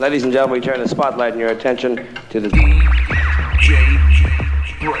Ladies and gentlemen, we turn the spotlight and your attention to the DJ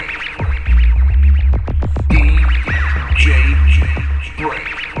Break. DJ Break.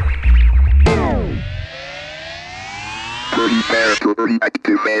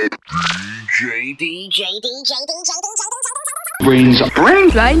 BrainZ.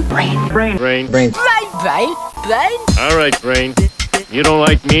 Brain. All right, Brain. You don't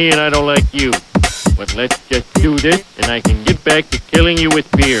like me and I don't like you. But let's just do this and I can get back to killing you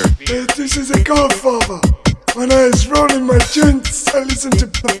with beer. This is a Godfather. When I was rolling my joints, I listened to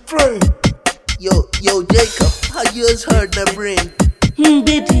the Brain. Yo, Jacob, how you has heard the Brain?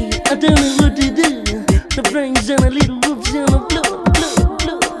 Baby, I don't know what to do. The brain's on a little whoops on a blow.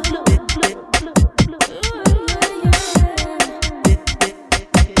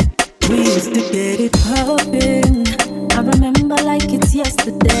 We used to get it poppin'. I remember like it's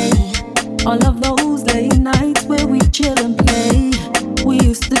yesterday. All of those late nights where we chill and play. We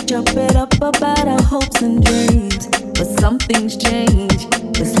used to chop it up about our hopes and dreams. But something's changed,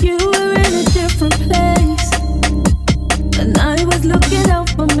 'cause you were in a different place, and I was looking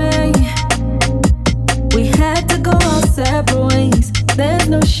out for me. We had to go our separate ways. There's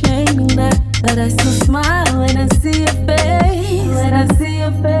no shame in that, but I still smile when I see your face. When I see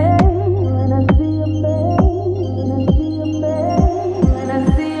your face. When I see your face. When I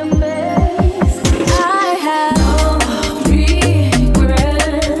see your face. I have no regret.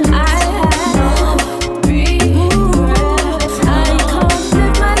 I have no regret. I can't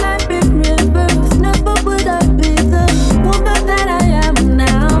live my life in reverse. Never would I be the woman that I am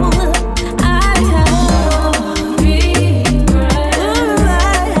now. I have no regret.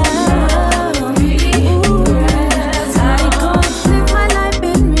 I have no regret.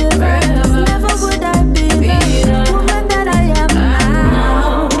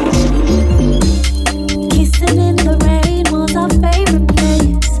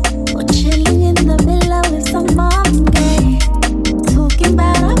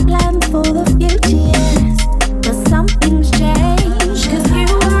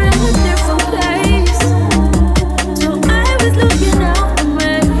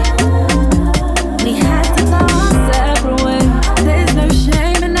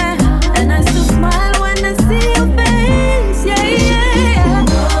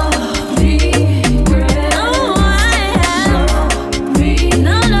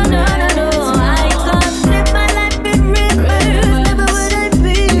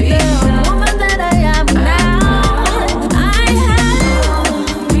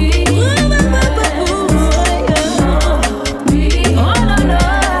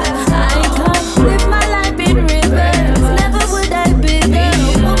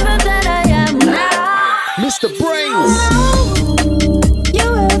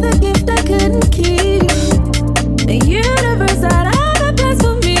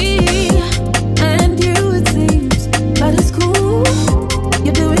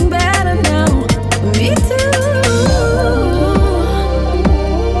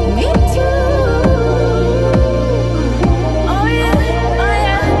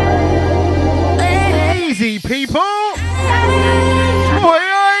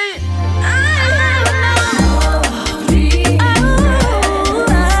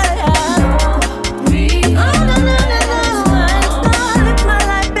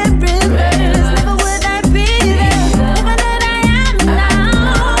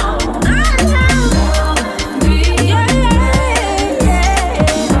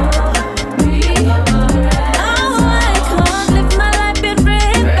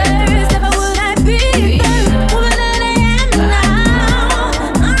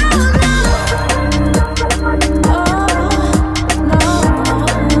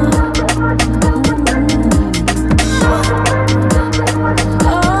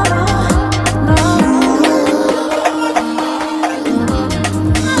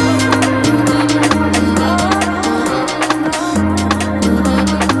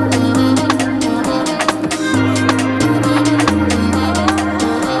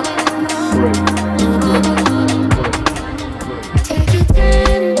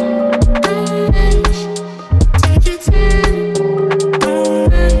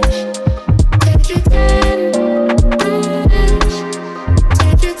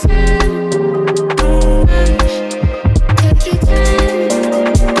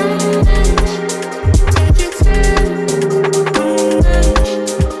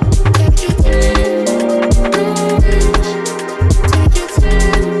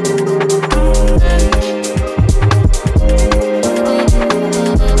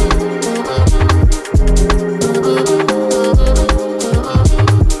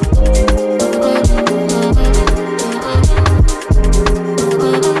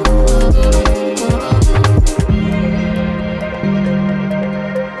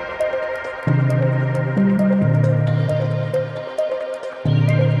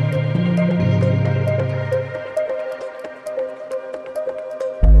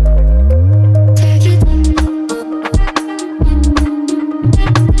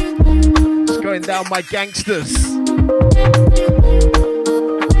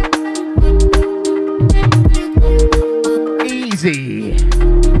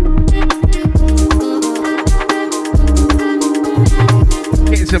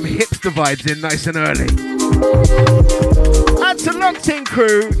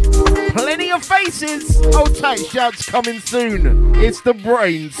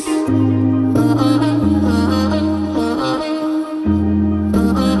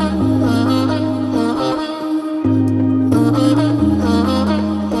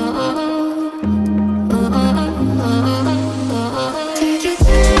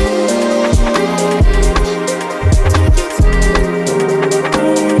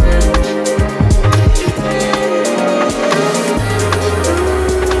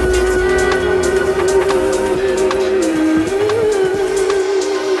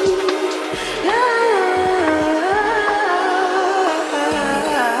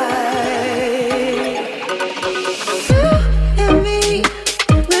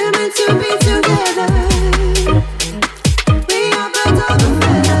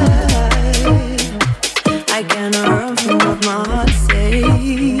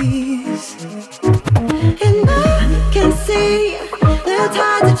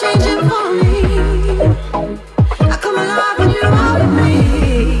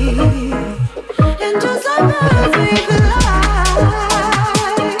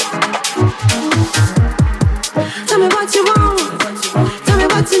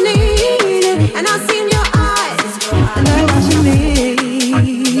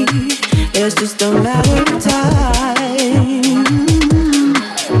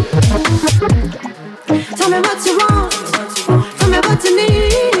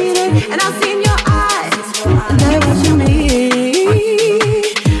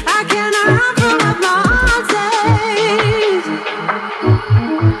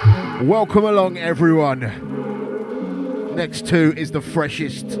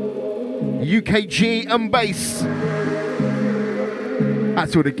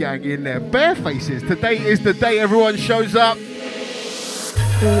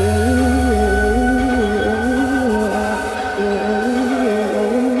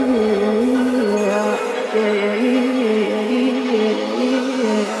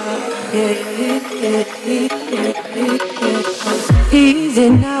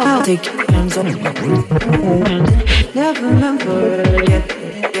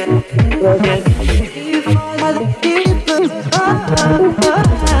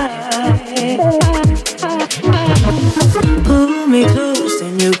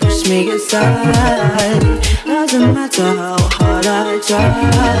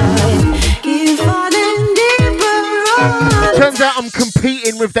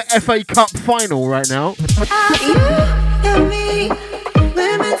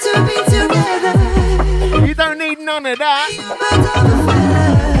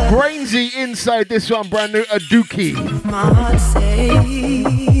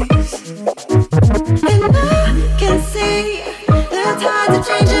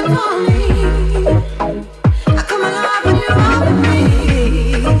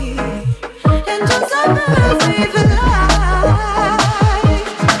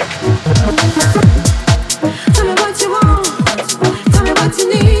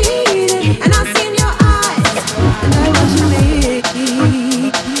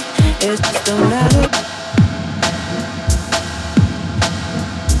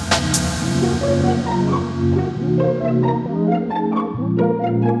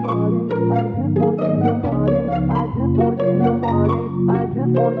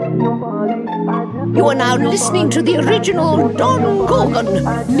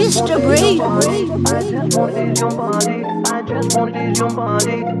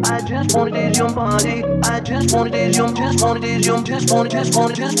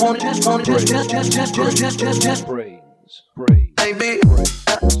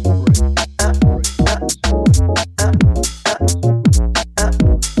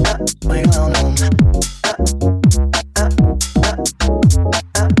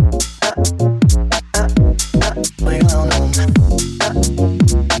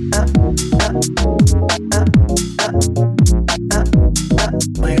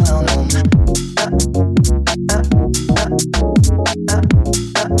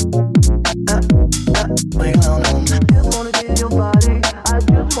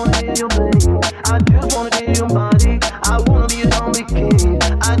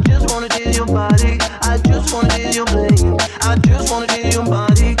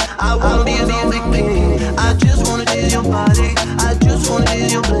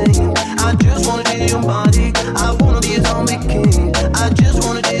 just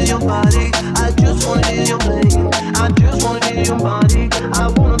wanna taste your body. I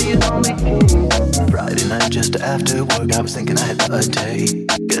day.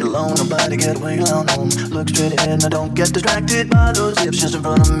 Get alone, nobody get away alone. Look straight ahead, now don't get distracted by those hips just in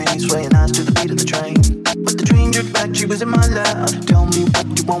front of me, swaying eyes to the beat of the train. But the train jerked back, she was in my lap. Tell me what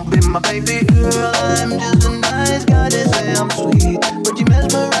you won't be my baby girl. I'm just a nice guy to say I'm sweet, but you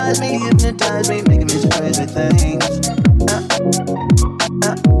mesmerize me, hypnotize me, making me say crazy things.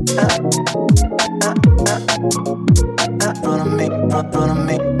 Front of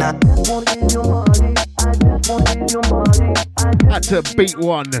me, now. Had to beat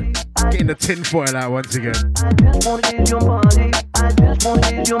one. Getting the tinfoil out once again.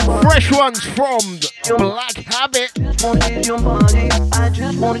 Fresh ones from Black Habit.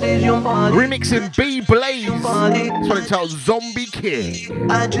 Remixing B Blaze. This one is called Zombie King.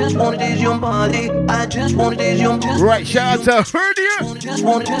 Right, shout out to Herdia.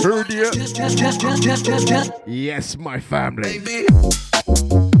 Yes, my family.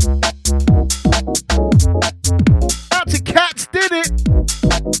 Out to Cats did it.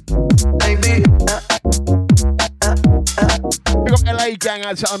 Big up LA gang,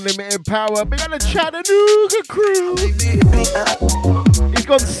 out to Unlimited Power. Big up the Chattanooga crew. He's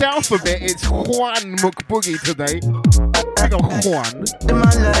gone south a bit. It's Juan McBoogie today. Big up Juan.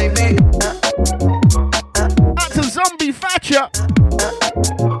 Out to Zombie Thatcher.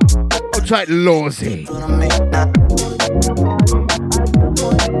 I'll try Lawsy.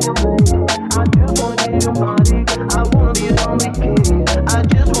 I wanna be a zombie king. I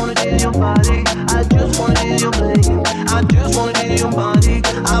just wanna do your body. I just wanna do your bling. I just wanna do your body.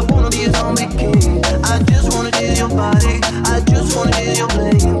 I wanna be a zombie king. I just wanna do your body. I just wanna do your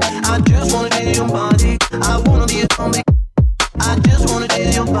bling. I just wanna do your body. I wanna be a zombie. I just wanna do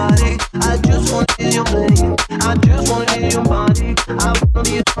your body. I just wanna do your bling. I just wanna do your body. I wanna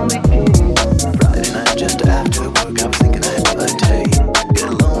be a zombie king. Friday night just after work, I was thinking I had a day. Get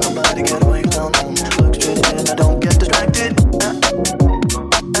alone, nobody get away alone. Look straight ahead, I don't get distracted.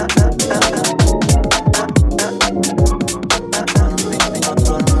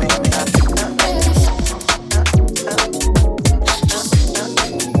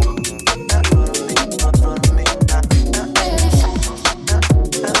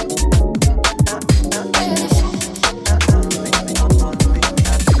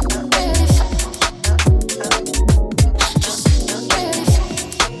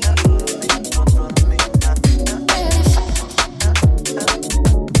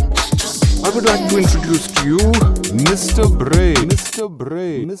 I would like to introduce to you Mr. Brain. Mr.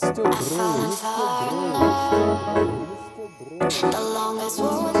 Brain. Mr. Brain. The longest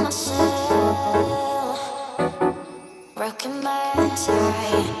war with myself, broken by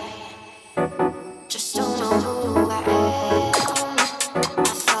inside. Just don't know who I am.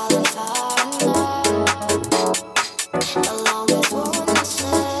 I've fallen far in love. The longest war with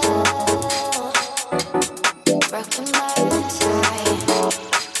myself, broken by inside.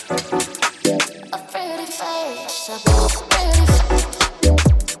 A pretty face, a pretty face.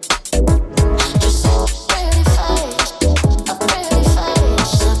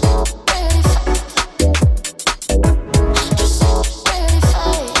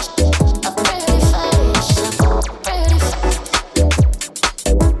 Face.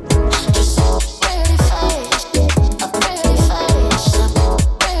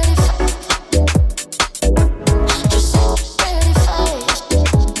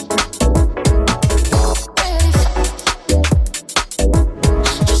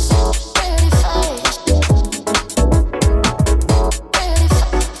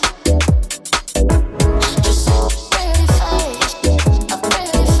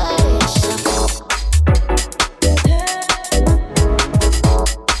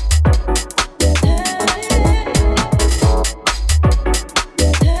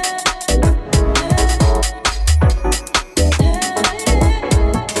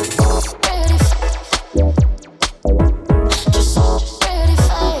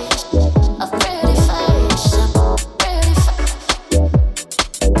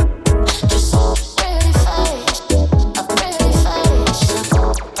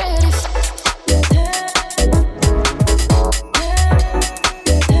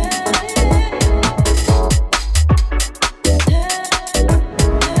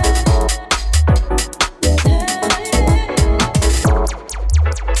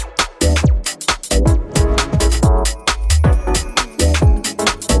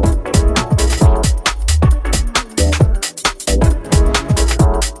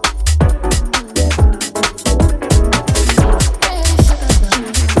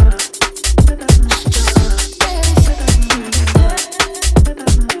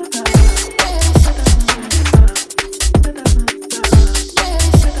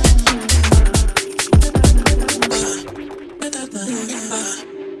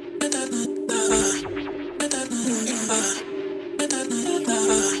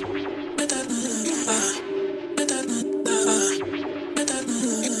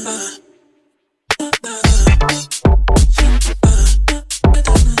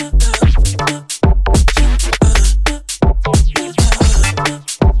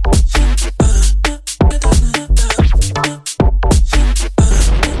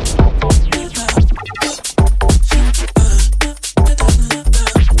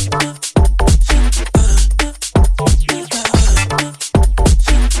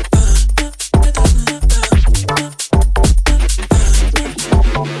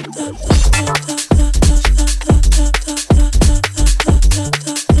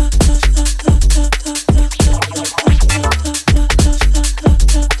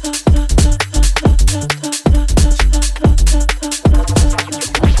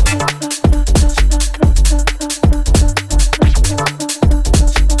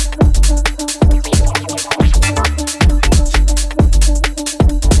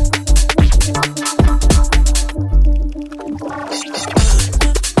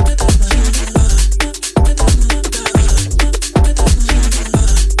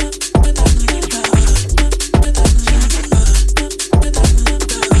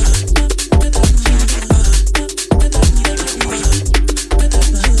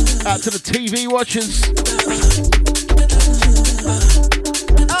 watchers.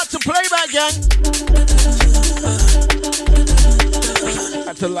 Out to playback, gang.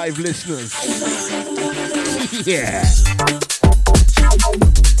 Out to live listeners. Yeah.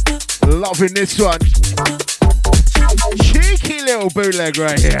 Loving this one. Cheeky little bootleg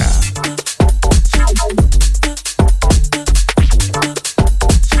right here.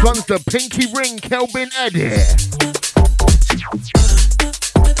 This one's the Pinky Ring Kelvin Eddie.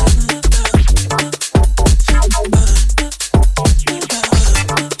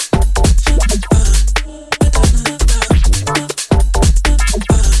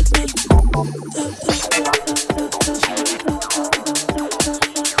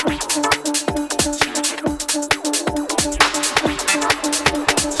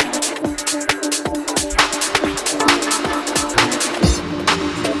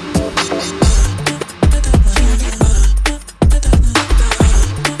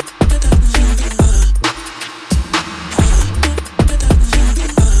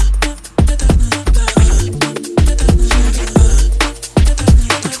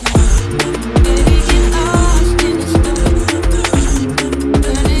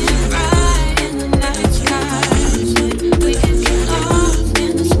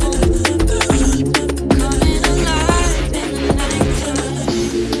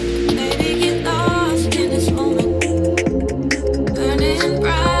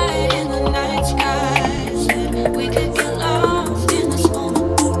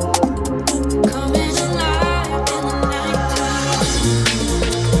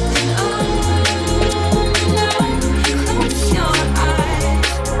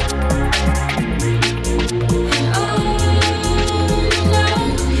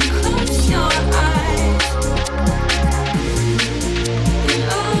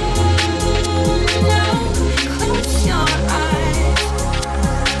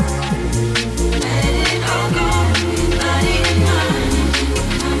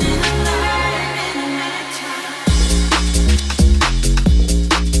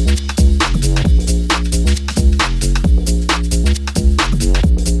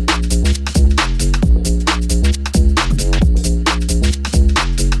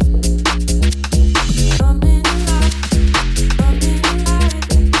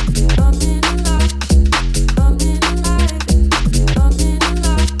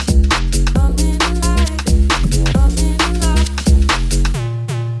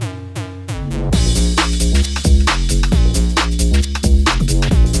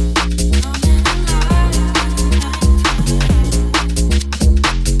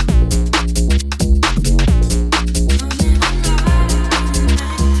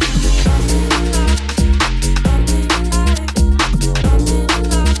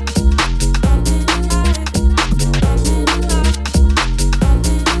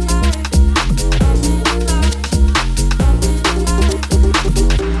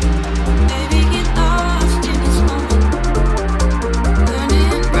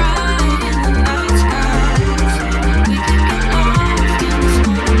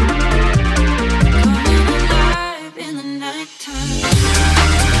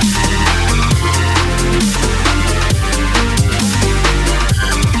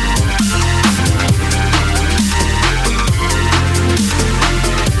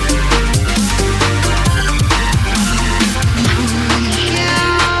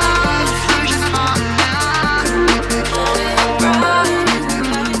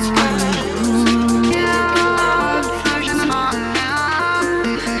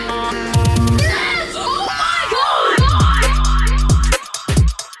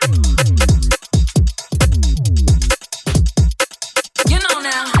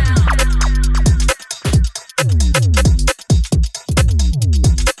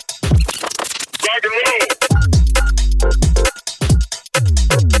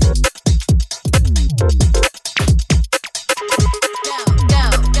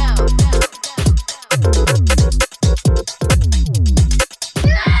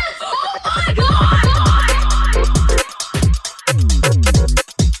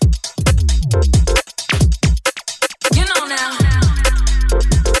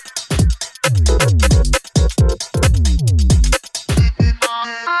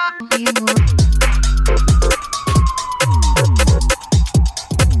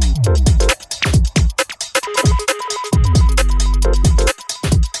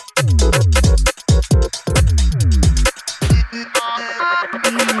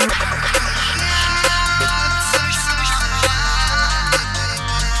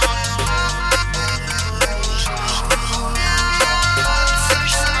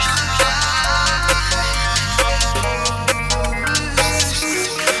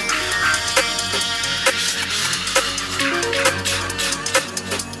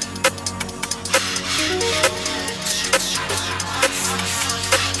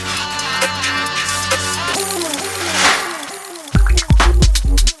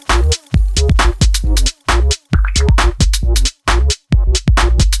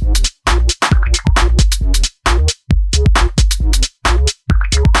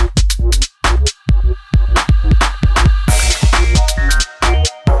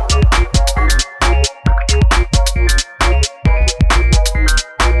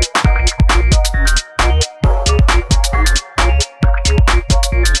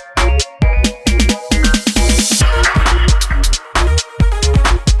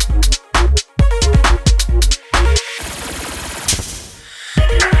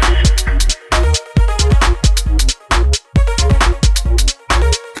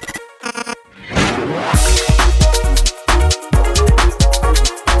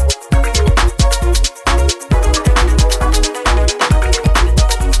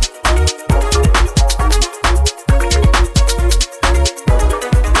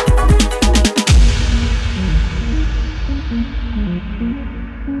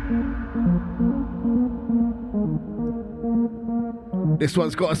 This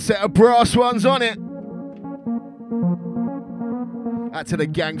one's got a set of brass ones on it. Out to the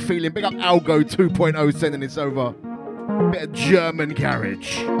gang feeling. Big up Algo 2.0 sending this over. Bit of German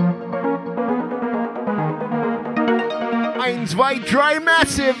garage. Eins, zwei, drei,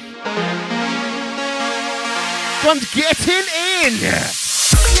 massive. One's getting in.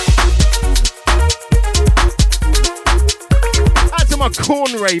 Out to my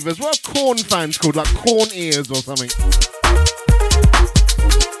corn ravers. What are corn fans called? Like corn ears or something.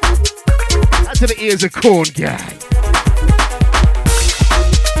 Out to the ears of corn gang.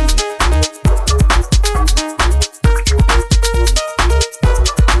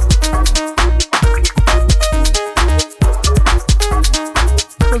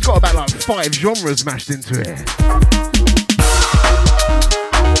 It's got about like 5 genres mashed into it.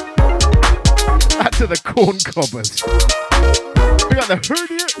 Out to the corn cobbers. We got the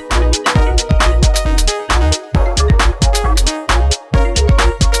hoodie.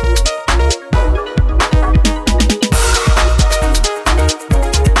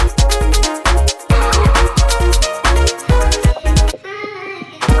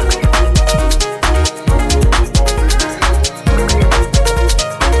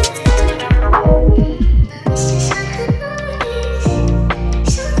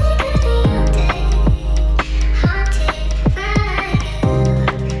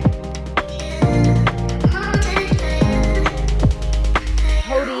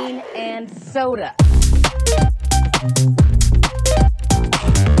 Soda.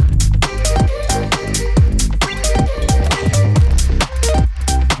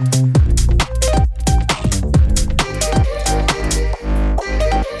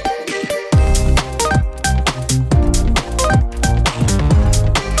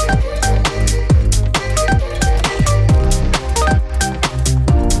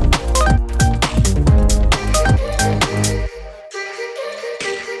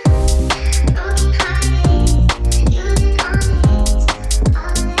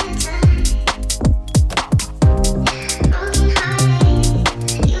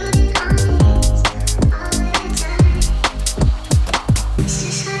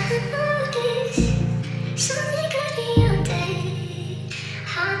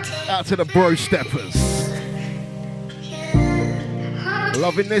 To the bro steppers.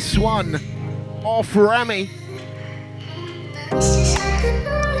 Loving this one off Rami. We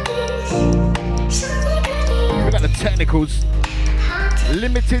got the technicals.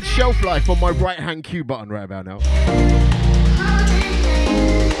 Limited shelf life on my right hand Q button right about now.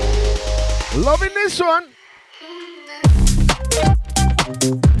 Loving this one.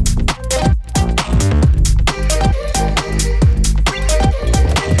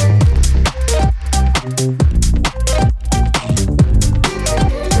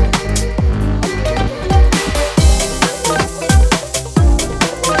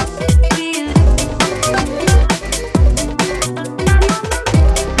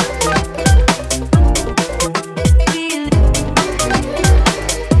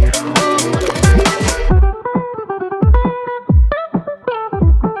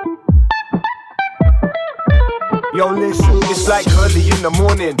 Yo, listen, it's like early in the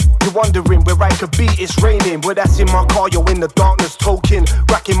morning. You're wondering where I could be, it's raining. Well, that's in my car, you're in the darkness talking.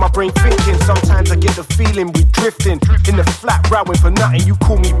 Racking my brain thinking, sometimes I get the feeling we drifting. In the flat, rowing for nothing, you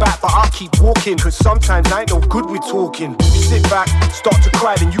call me back, but I keep walking. Cause sometimes I ain't no good with talking. You sit back, start to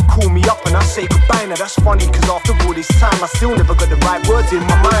cry, then you call me up and I say goodbye. Now that's funny, cause after all this time, I still never got the right words in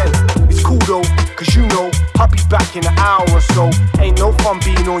my mind. It's cool though, cause you know, I'll be back in an hour or so. Ain't no fun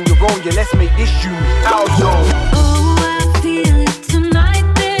being on your own, yeah, let's make this you our zone.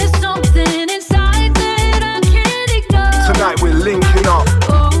 Tonight we're linking up.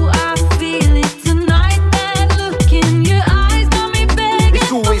 Oh, I feel it tonight. That look in your eyes got me begging.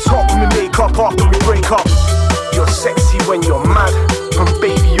 It's always hot when we make up after we break up. You're sexy when you're mad, and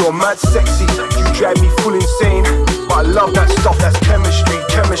baby you're mad sexy. You drive me full insane, but I love that stuff. That's chemistry,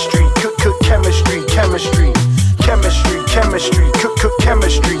 chemistry, cook chemistry, chemistry, chemistry, chemistry, cook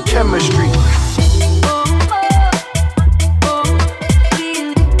chemistry, chemistry.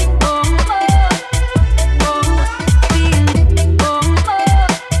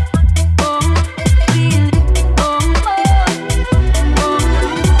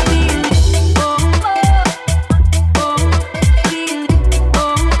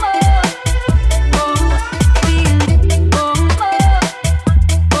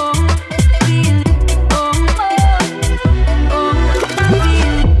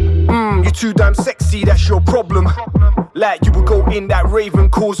 Too damn sexy, that's your problem. Like you would go in that Raven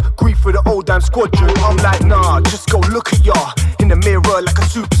cause grief for the old damn squadron. I'm like, nah, just go look at ya. In the mirror like a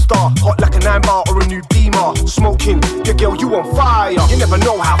superstar, hot like an amber or a new beamer. Smoking, yeah girl, you on fire. You never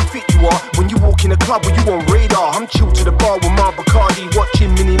know how fit you are when you walk in a club or you on radar. I'm chilled to the bar with my Bacardi,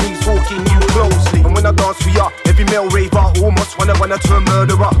 watching mini-me's walking you closely. And when I dance for ya, every male raver almost wanna turn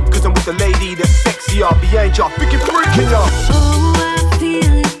murderer. Cause I'm with the lady that's sexier, behind ya, big and freaking ya. Oh, I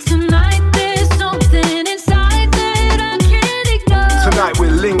feel it tonight. There's something inside that I can't ignore. Tonight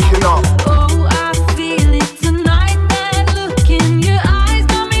we're linking up. Oh, I feel it tonight. That look in your eyes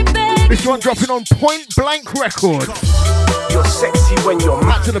got me begging. This one dropping on Point Blank Records. You're sexy when you're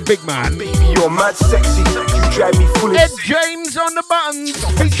mad to the big man. Baby, you're mad sexy. You drive me full. Ed James on the buttons,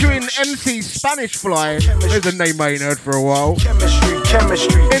 featuring MC Spanish Fly. There's a name I ain't heard for a while.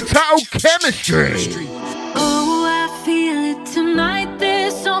 Chemistry. Entitled Chemistry. Oh, I feel it tonight.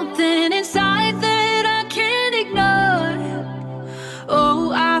 There's something inside that I can't ignore.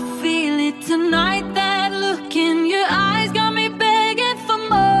 Oh, I feel it tonight. That look in your eyes got me begging for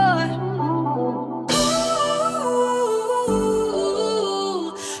more.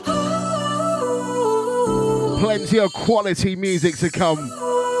 Plenty of quality music to come.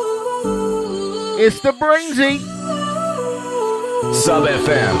 It's the BrainZ. Sub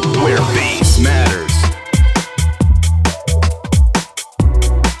FM, where bass matters.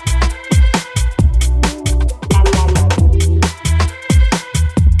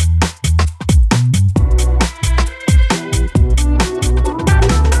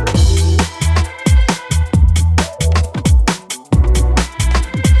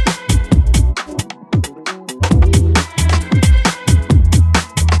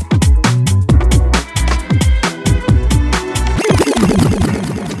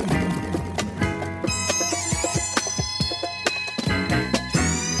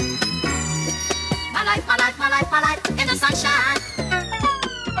 My life in the sunshine.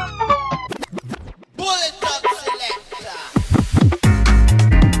 Bullet up selector.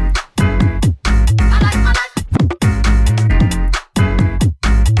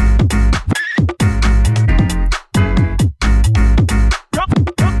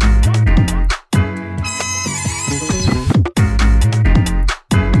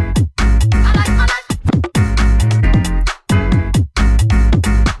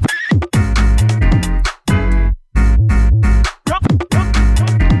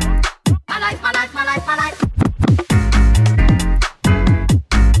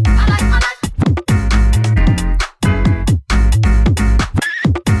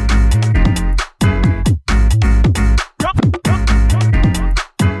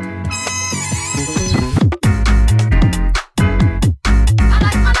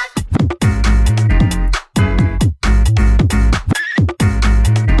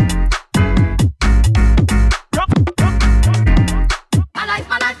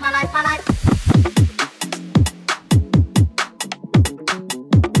 My life.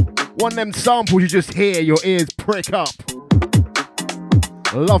 One of them samples you just hear, your ears prick up.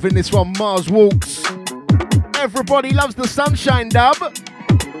 Loving this one, Mars Walks. Everybody loves the sunshine dub.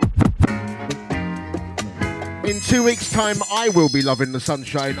 In 2 weeks' time, I will be loving the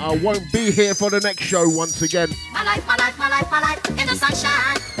sunshine. I won't be here for the next show once again. My life in the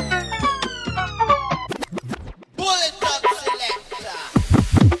sunshine. Bullet up selector.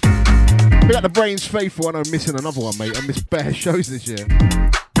 We got the BrainZ faithful, and I'm missing another one, mate. I missed bare shows this year.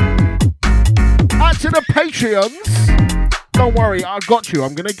 Out to the Patreons. Don't worry, I got you.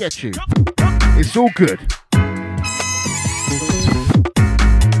 I'm gonna get you. It's all good.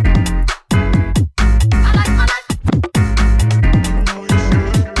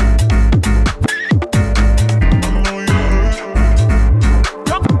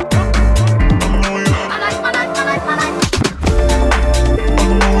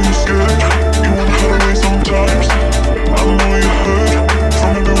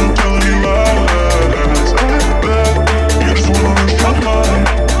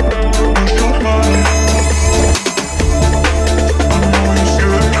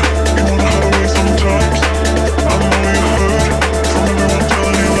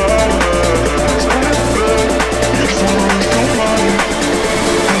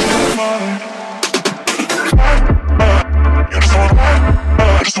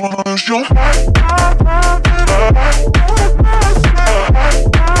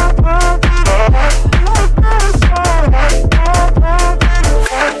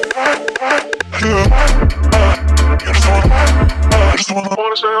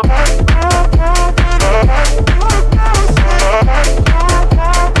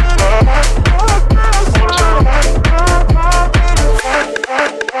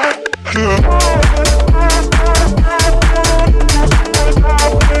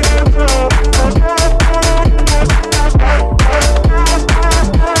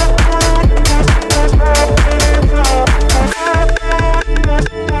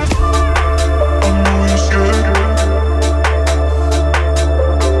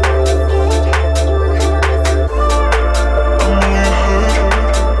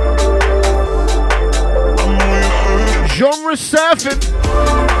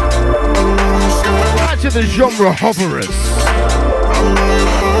 To the genre hoverers.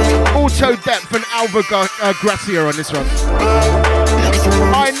 Auto Depth and Alva Gracia on this one.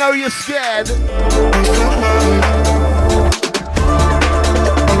 I know you're scared.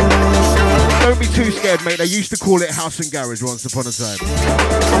 Don't be too scared, mate. They used to call it House and Garage once upon a time.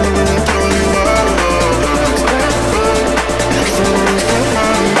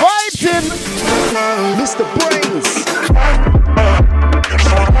 Vibes in! Mr. BrainZ!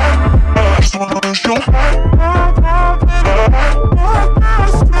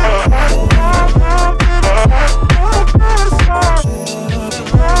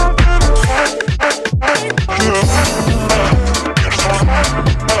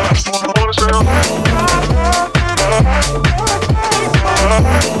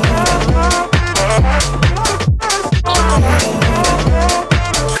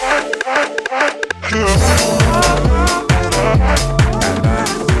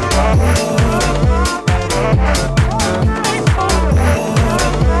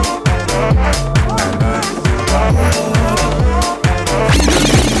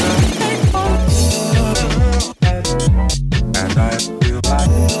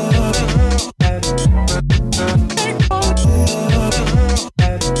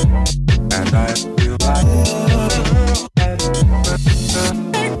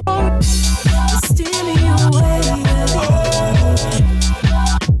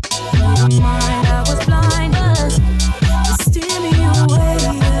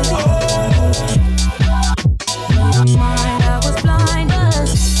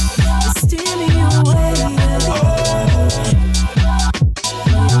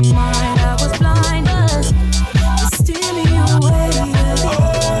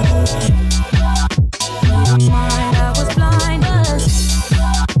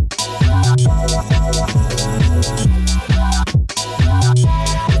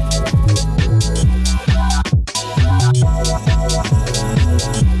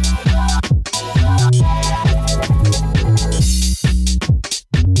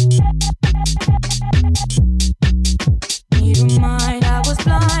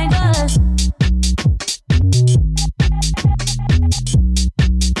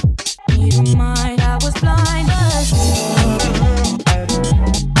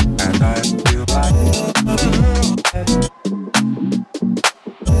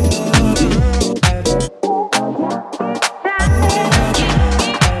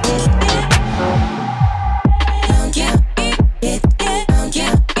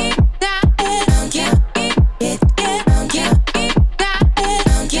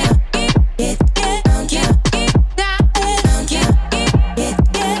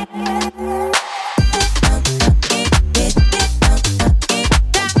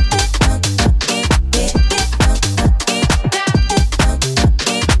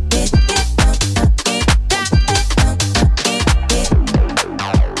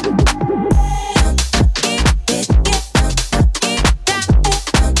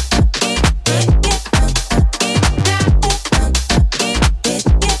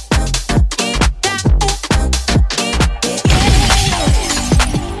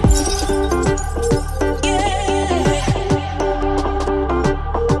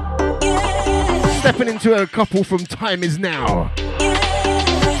 To a couple from Time Is Now.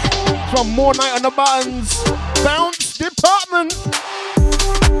 From More Night on the Buttons, Bounce Department.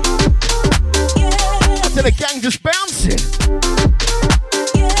 To the gang just bouncing.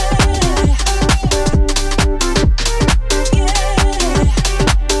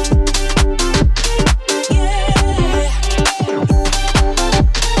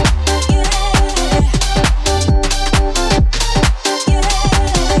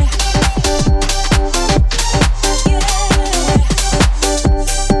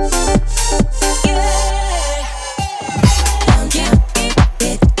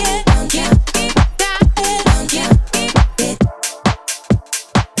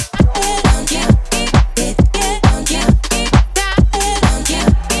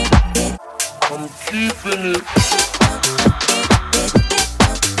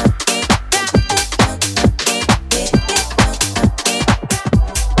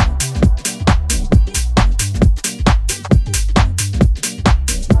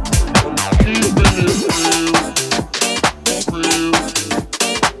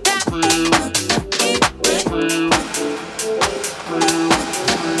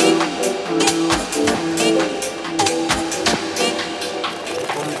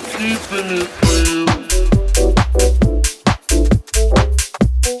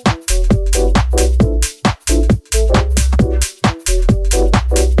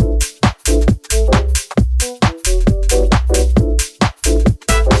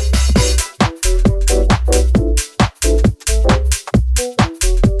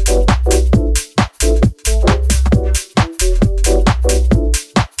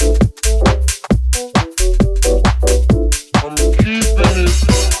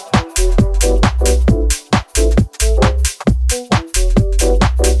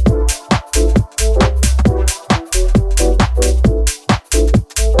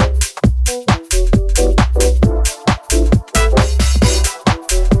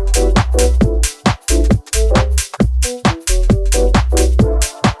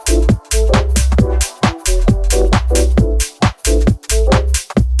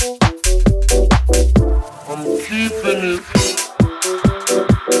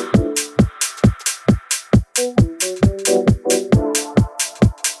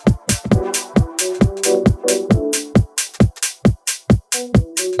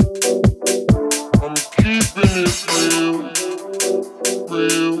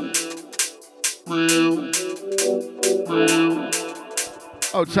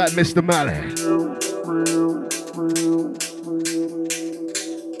 Outside Mr. Malley.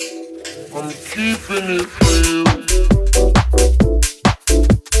 I'm keeping it real.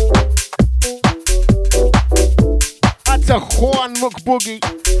 That's a Juan McBoogie.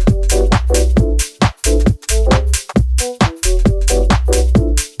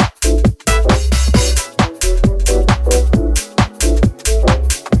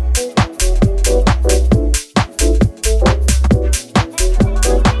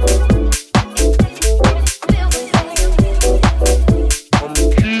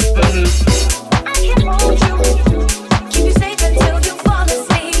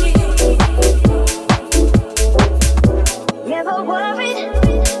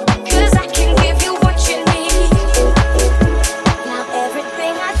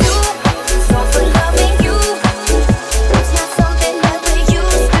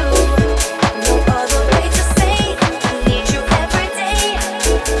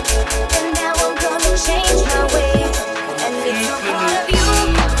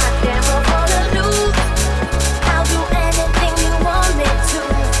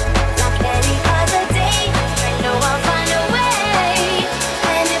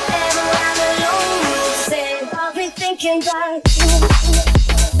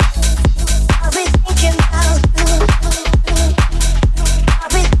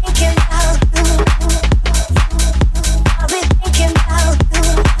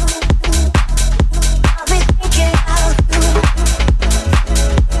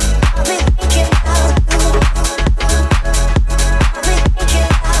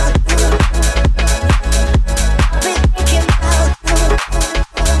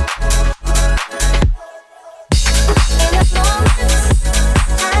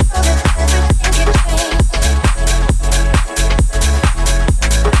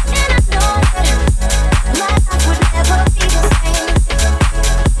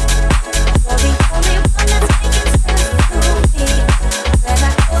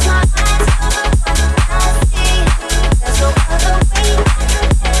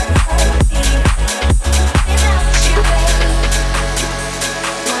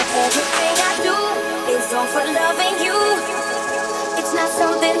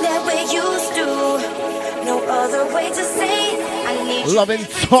 Loving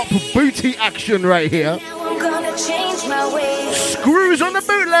top booty action right here. Screws on the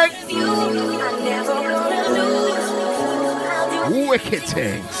bootleg. Wicked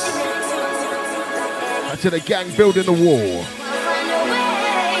things. To the gang building the wall.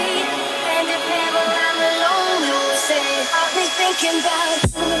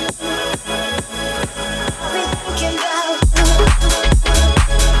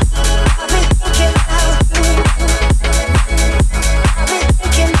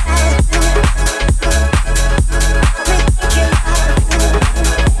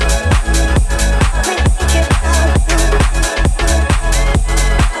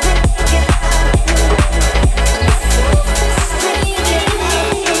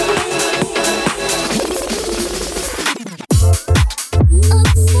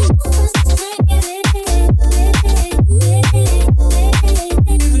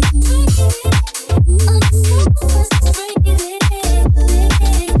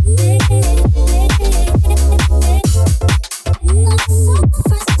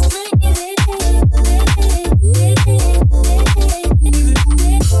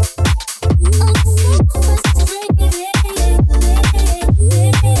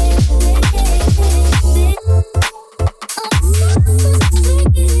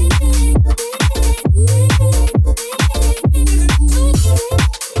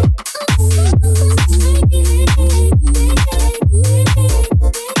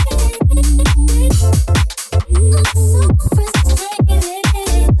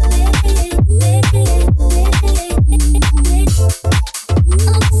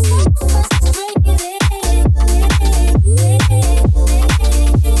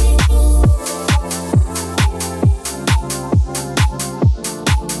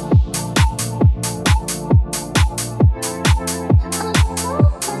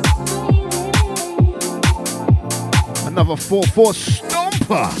 Another 4-4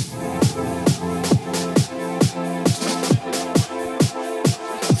 stomper.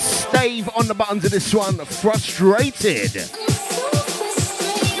 Stave on the buttons of this one. Frustrated.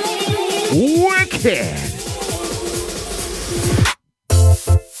 Wicked.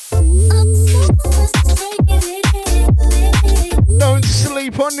 Don't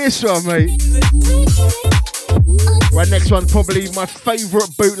sleep on this one, mate. Right, next one's probably my favourite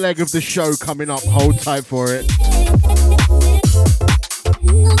bootleg of the show coming up. Hold tight for it.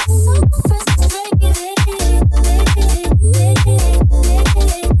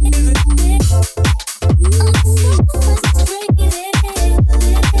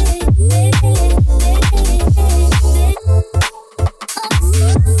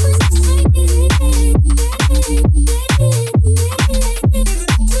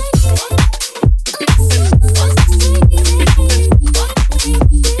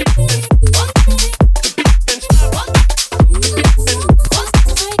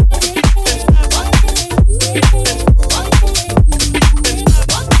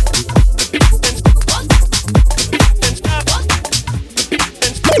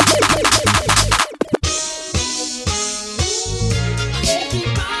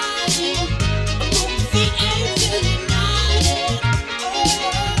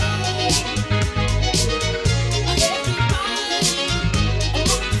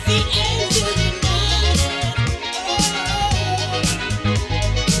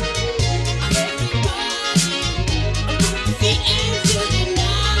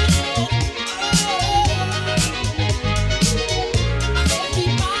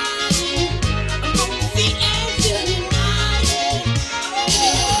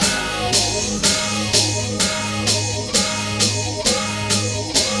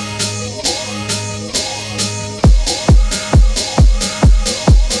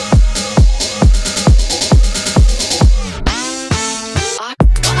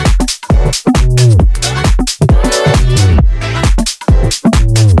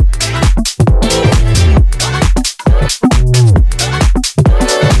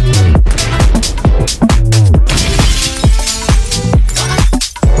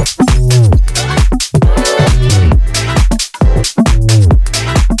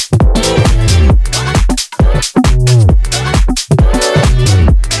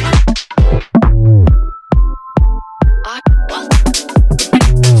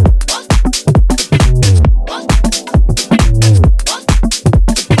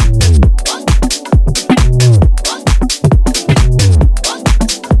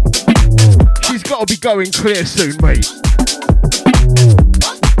 going clear soon, mate.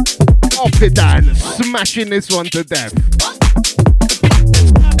 Up it down, smashing this one to death.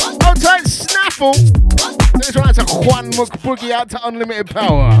 Hold tight, Snaffle. This one out to Juan Mook Boogie, out to Unlimited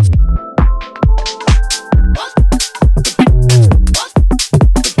Power.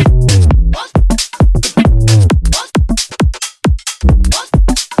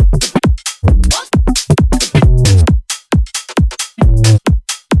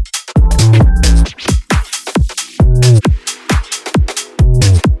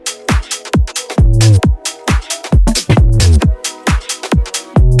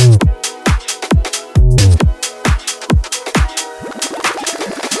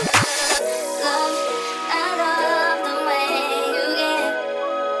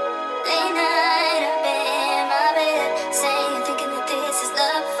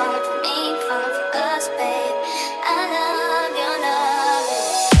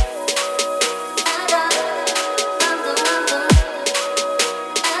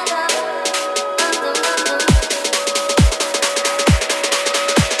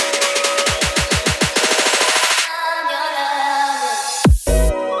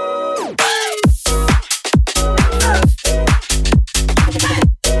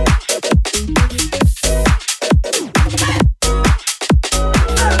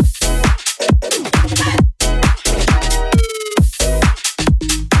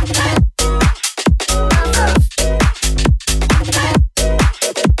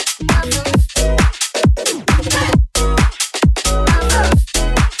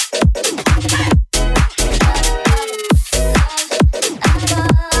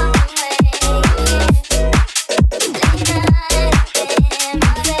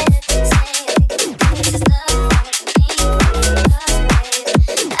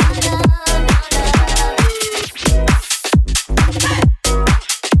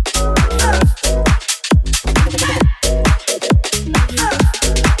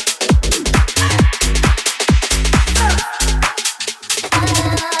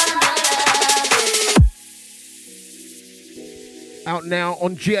 Out now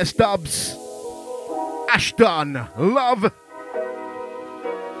on GS Dubs. Ashton, Love. Out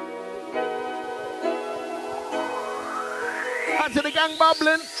to the gang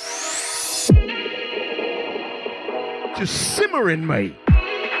bubbling. Just simmering, mate.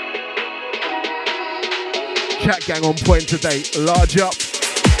 Chat gang on point today. Large up.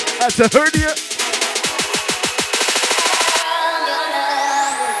 That's a herdia.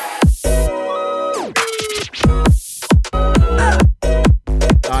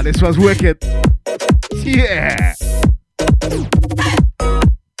 This one's wicked. Yeah.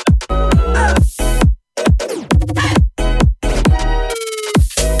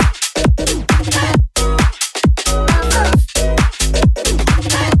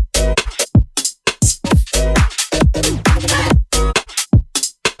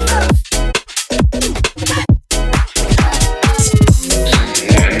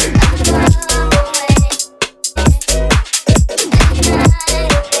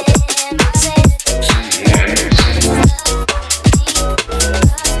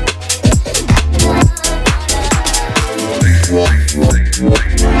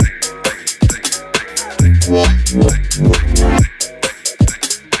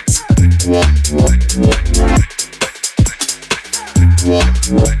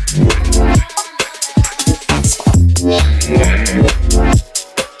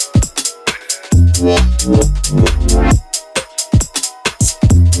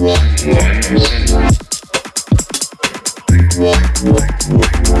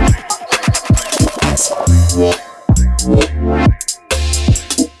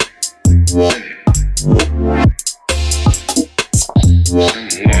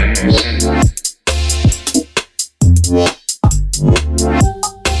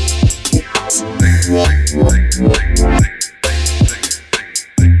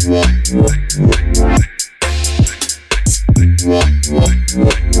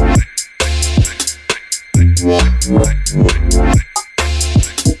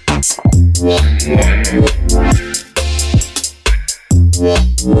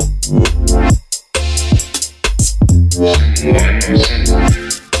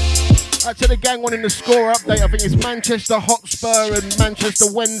 In the score update, I think it's Manchester Hotspur and Manchester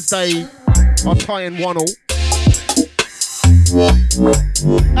Wednesday are tying 1-1.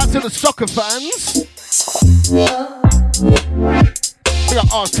 Out to the soccer fans. We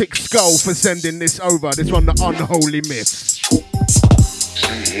got Arctic Skull for sending this over. This one, the Unholy Myths.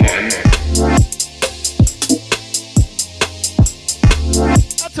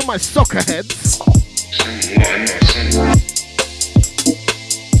 Out to my soccer heads.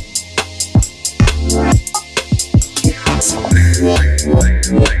 About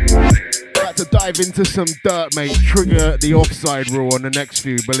to dive into some dirt, mate. Trigger the offside rule on the next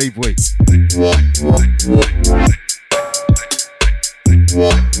few, believe we.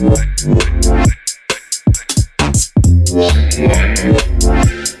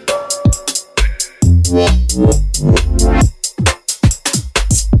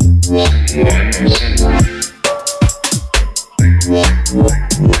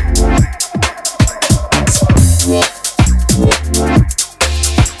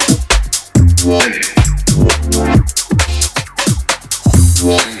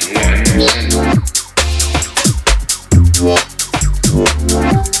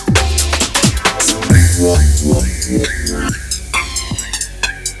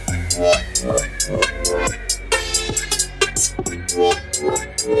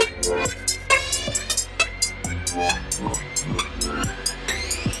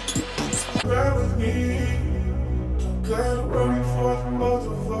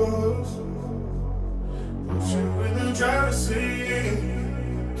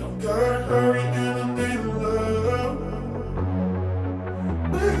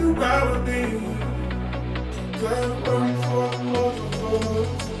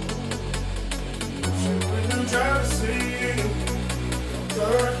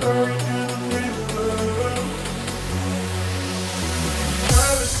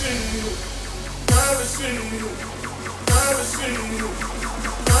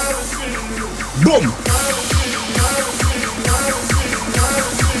 Boom!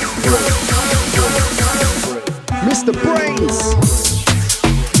 Mr. BrainZ.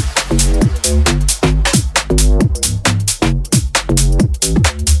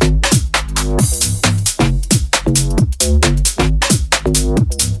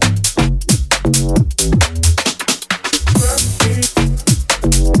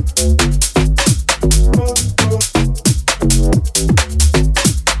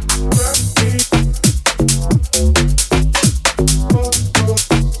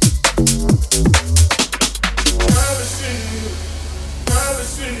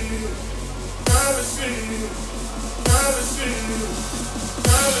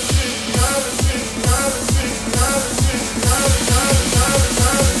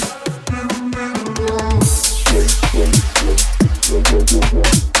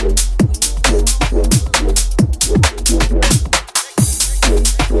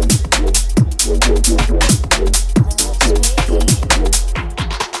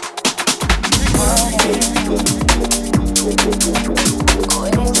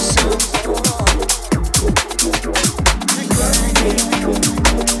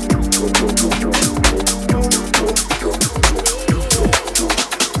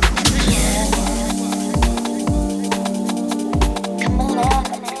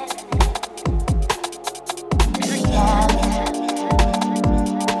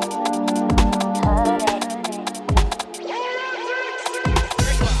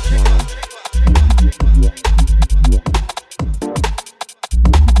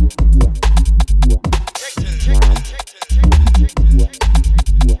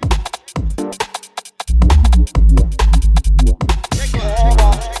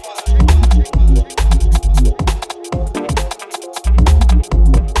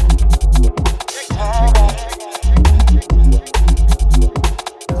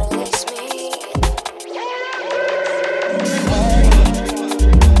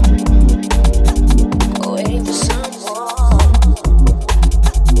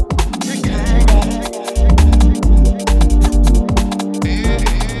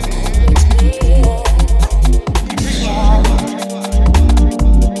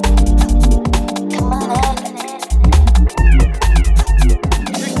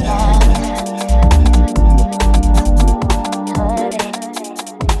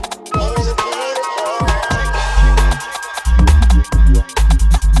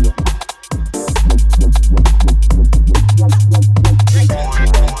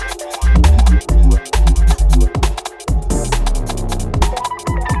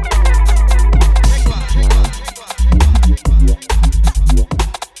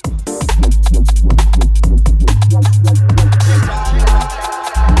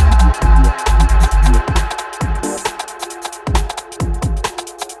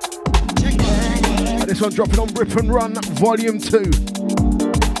 Dropping on Rip and Run Volume 2.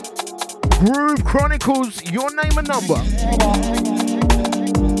 Groove Chronicles, your name and number.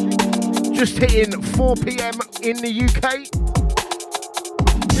 Just hitting 4 PM in the UK.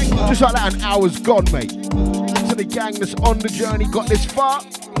 Just like that, an hour's gone, mate. To the gang that's on the journey, got this far.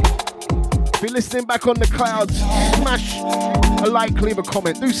 Be listening back on the clouds. Smash a like, leave a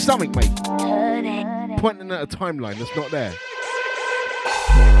comment, do something, mate. Pointing at a timeline that's not there.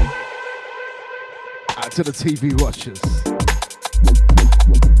 out to the TV watchers.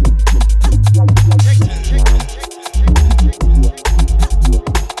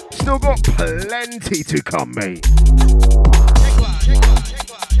 Still got plenty to come, mate.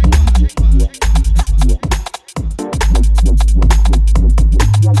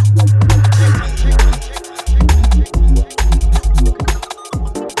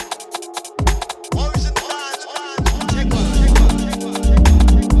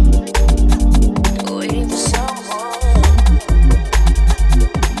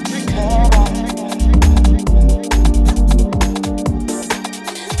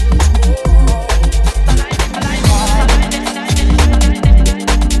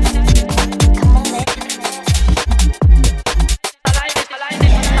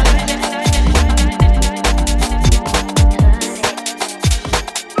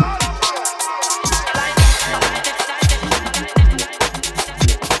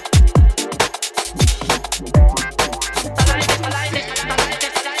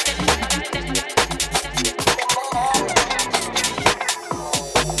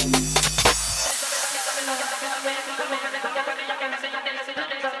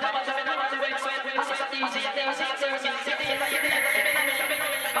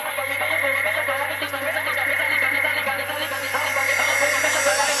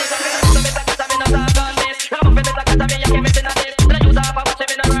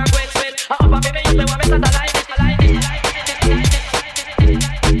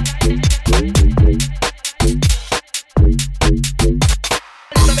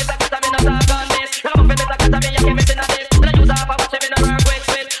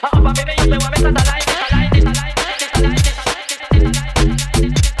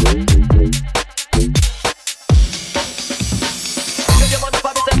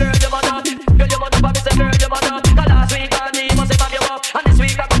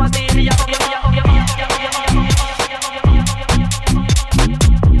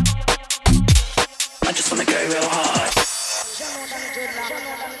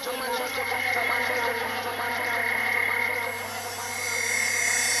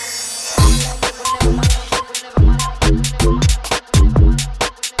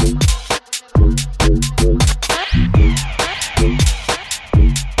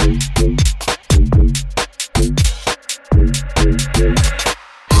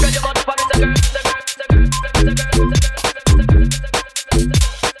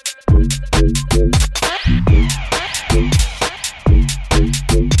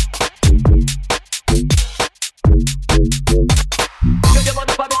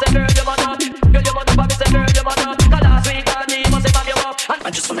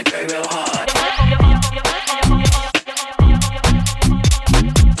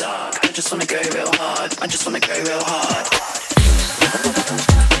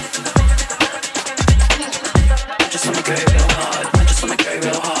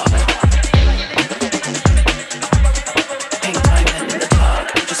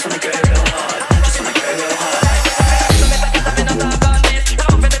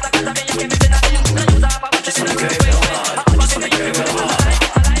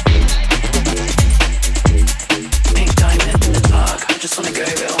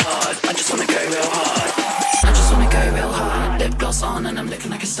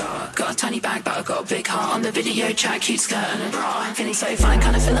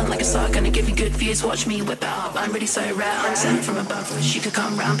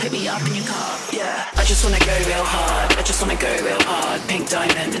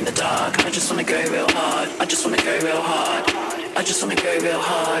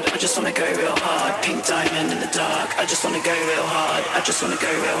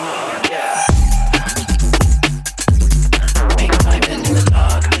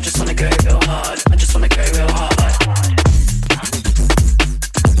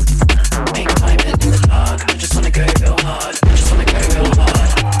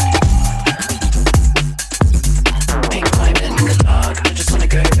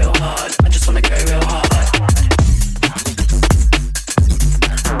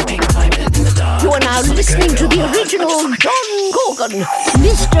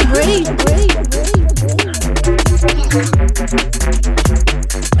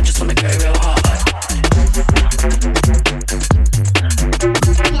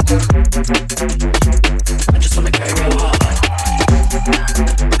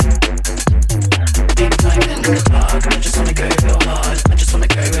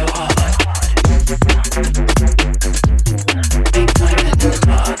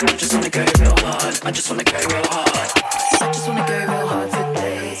 I just wanna go real hard for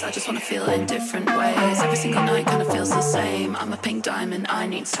days. I just wanna feel it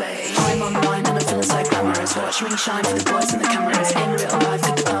need sway. I'm on the line and I'm feeling so glamorous. Watch me shine for the boys and the cameras. In real life,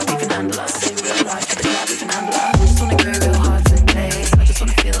 could the club even handle us? In real life, could the club even handle us? I just wanna go real hard for the days. I just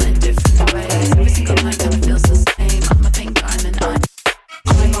wanna feel it in different ways. Every single night kinda feels the same. I'm a pink diamond.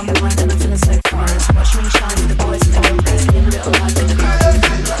 I'm on the line and I'm feeling so glamorous. Watch me shine for the boys and the cameras. In real life, could the club even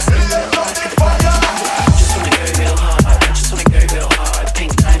handle us? In real life, could the club even handle us? I just wanna go real hard. I just wanna go real hard.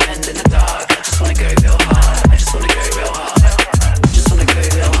 Pink diamond in the dark. I just wanna go real hard. I just wanna go real hard.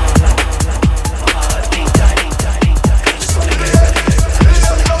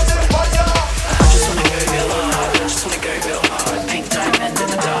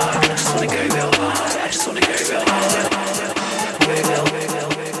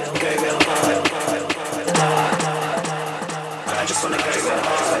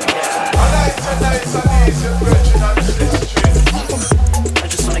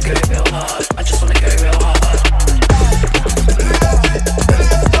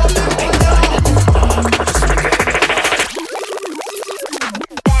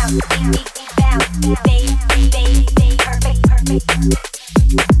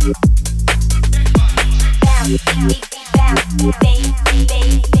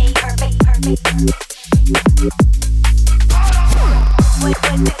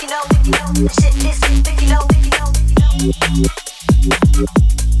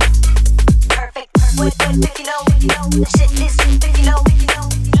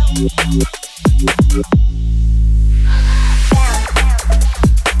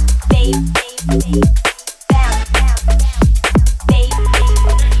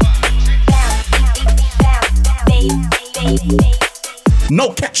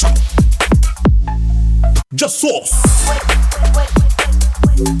 No ketchup, just sauce.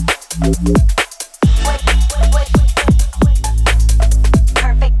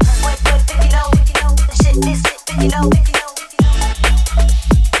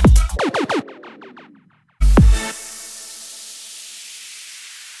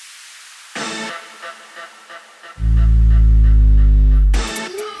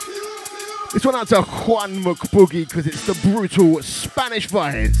 This one out to Juan McBoogie because it's the brutal Spanish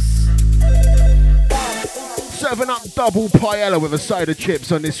vibes. Serving up double paella with a side of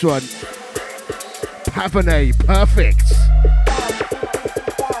chips on this one. Pavane, perfect.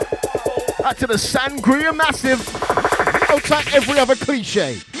 Out to the Sangria Massive. Outside every other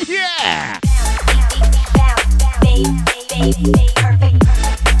cliche. Yeah!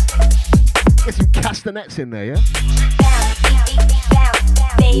 Get some castanets in there, yeah?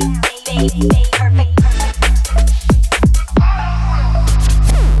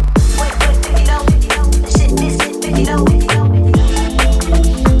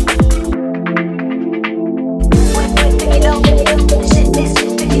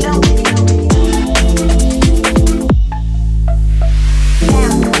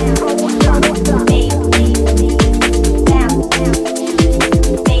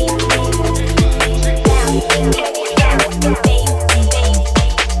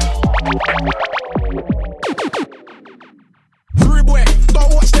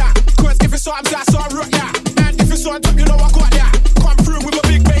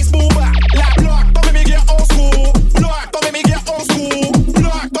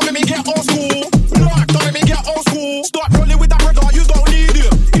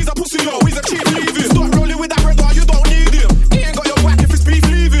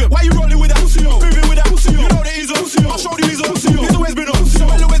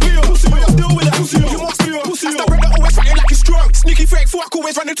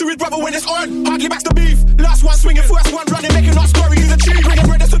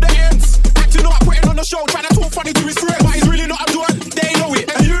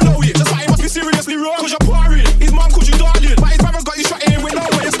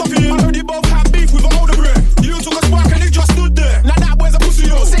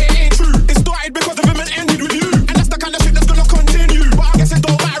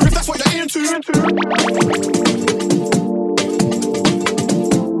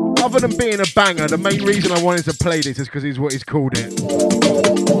 Banger. The main reason I wanted to play this is because he's what he's called it.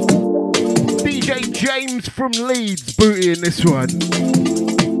 DJ James from Leeds booty in this one.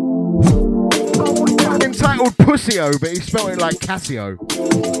 Entitled Pussy-O, but he spelled it like Casio.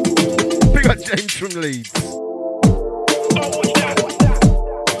 Big up James from Leeds.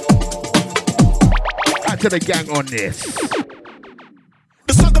 Back to the gang on this.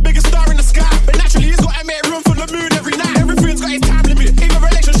 The sun's the biggest star in the sky, but naturally he's got to make room for the moon every night. Everything's got its time limit, even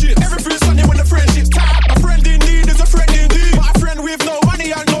relationships. Everything's sunny when the friendship's tight. A friend in need is a friend indeed, but a friend with no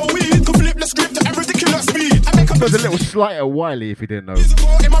money and no weed can flip the script at a ridiculous speed. I make a There's a little slight at Wiley if you didn't know.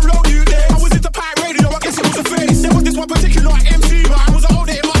 In my road, I was into pirate radio, I guess it was a face. There was this one particular MC, but I was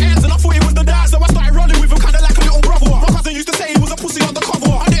older in my hands and I thought he was the dad, so I started rolling with him kinda like a little brother. My cousin used to say he was a pussy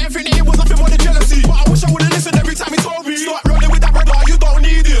undercover. I didn't think that it was nothing but the jealousy, but I wish I would've listened every time he told me. Start rolling with that brother, you don't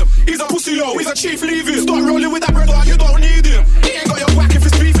need him. He's a pussy, yo, he's a chief, leave him. Start rolling with that brother, you don't need him. He ain't got your back if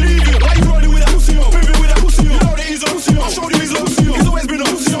it's beef, leave him. Why you rolling with that pussy, yo? Moving with that pussy, yo. You know that he's a pussy, yo. I showed him he's a pussy, yo. He's always been a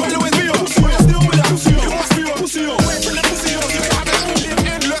pussy, yo. He'll always be a pussy, yo. You're still with that pussy, yo. You must be a pussy, yo. Wait till the pussy, yo. You can't have it all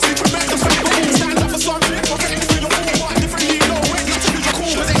endlessly tremendous. Stand up for something, or get anything or all. What different you know, wait till you're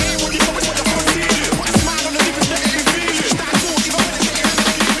cool. Was it here when you promised what you can't see it? Put a smile on the lips that it ain't feeling. Stand tall, even when it's getting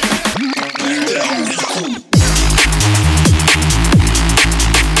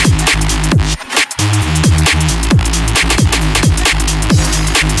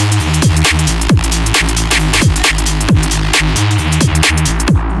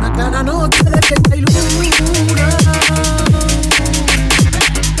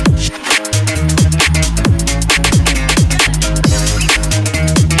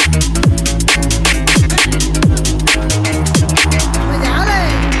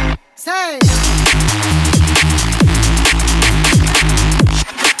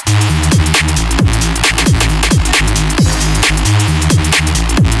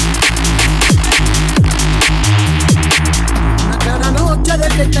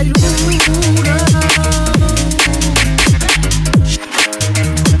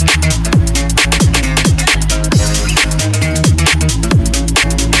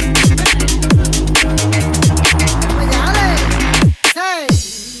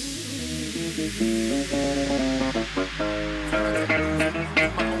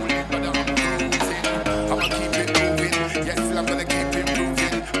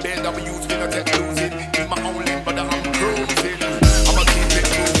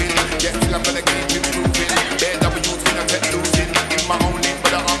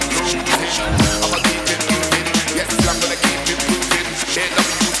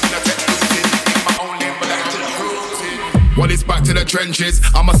trenches.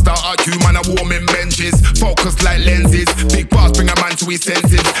 I'm a starter, you man are warming benches. Focus like lenses. Big bars bring a man to his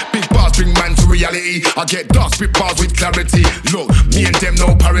senses. Big bars bring man to reality. I get dark spit bars with clarity. Look, me and them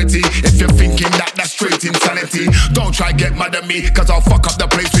no parity. If you're thinking that, that's straight insanity. Don't try get mad at me, cause I'll fuck up the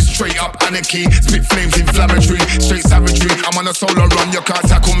place with straight up anarchy. Spit flames inflammatory, straight savagery. I'm on a solo run, you can't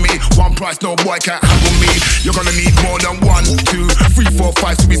tackle me. One price, no boy can't handle me. You're gonna need more than 1, 2, 3, 4,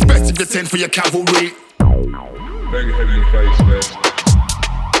 5 to be best if you 10 for your cavalry. Big heavy face, man.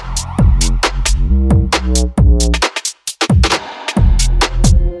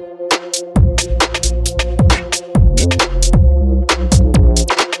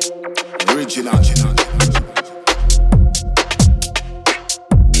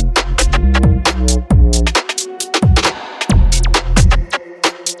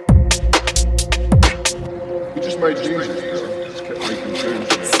 We just made Jesus, just kept making tunes.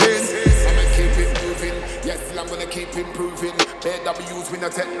 I'ma keep it moving, yes, I'm gonna keep improving. Bad W's when I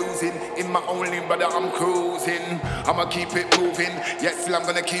take losing. In my own lane, brother, I'm cruising. I'ma keep it moving, yes, I'm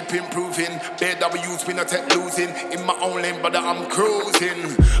gonna keep improving. Bad W's when I take losing. In my own lane, brother, I'm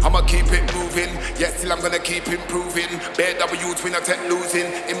cruising. I'ma keep it moving, yes, I'm gonna keep improving. Bad W's when I take losing.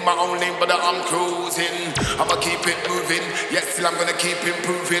 In my own lane, brother, I'm cruising. I'ma keep it moving, yes, I'm gonna keep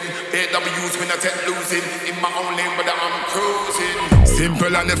improving. Bad W's when I take losing. In my own lane, brother, I'm cruising.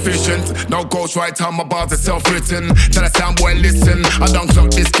 Simple and efficient, no ghost right on my bars are self-written. Tell a sound boy listen, I don't clock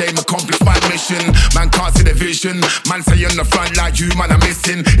this game, accomplish my mission. Man can't see the vision, man say on the front like you man are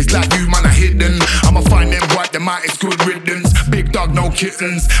missing. It's like you man are hidden, I'ma find them white, them might it's good riddance. Big dog, no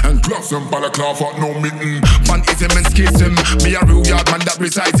kittens, and gloves and balaclava, no mitten. Buntism and schism, me a real yard man that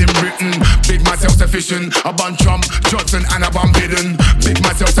resides in Britain. Big man self-sufficient, a bun Trump, Johnson and a bun Biden. Big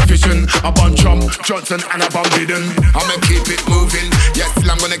man self-sufficient, a bun Trump, Johnson and a bun Biden. I'ma keep it moving, yes,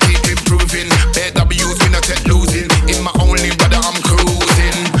 I'm gonna keep improving. Bad W's when I take losing. In my own lane, brother, I'm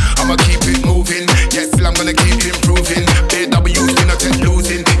cruising. I'ma keep it moving, yes, I'm gonna keep improving. Bad W's when I take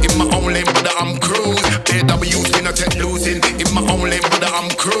losing. In my own lane, brother, I'm cruising. Bad W's when I take losing. In my own lane, brother, I'm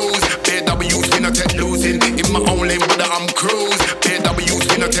cruising. Bad W's when I take losing. In my own lane, brother, I'm cruising. Bad W's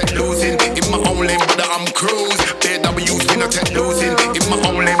when I take losing. In my own lane, brother, I'm cruising. Bad W's when I take losing. In my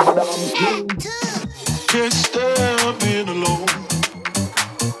own lane, brother, I'm cruising. Can't stand being alone.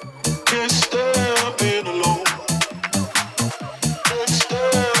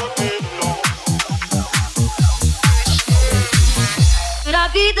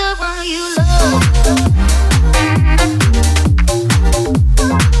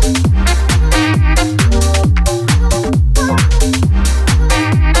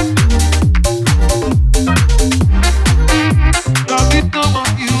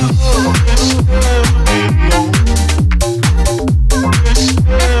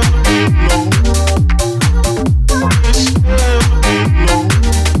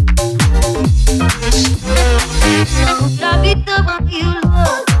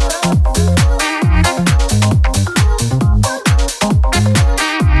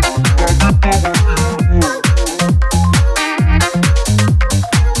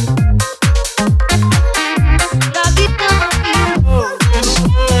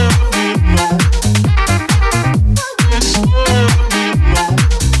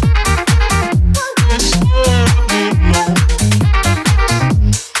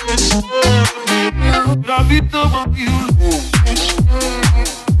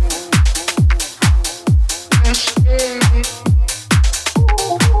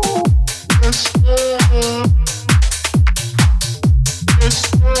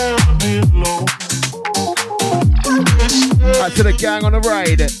 to the gang on the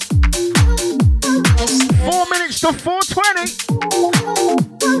raid. 4 minutes to 4:20.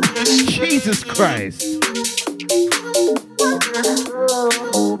 Jesus Christ.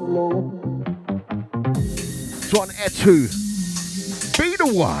 So on Etu. Be the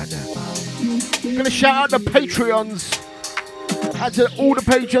one. I'm gonna shout out the Patreons. Out to all the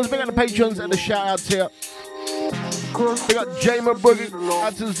Patreons. Big up the Patreons and the shout outs here. We got Jamer Boogie.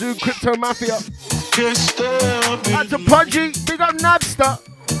 Out to Zoo Crypto Mafia. Out to Pudgy. Big up Nabster.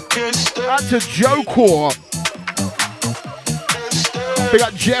 Out to Joe Core. Big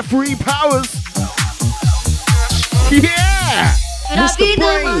up Jeffrey Powers. Yeah! Mr.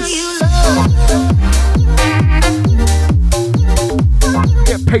 BrainZ.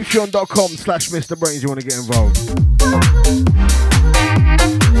 Yeah, patreon.com/Mr. BrainZ you want to get involved.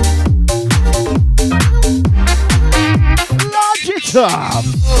 Large it up!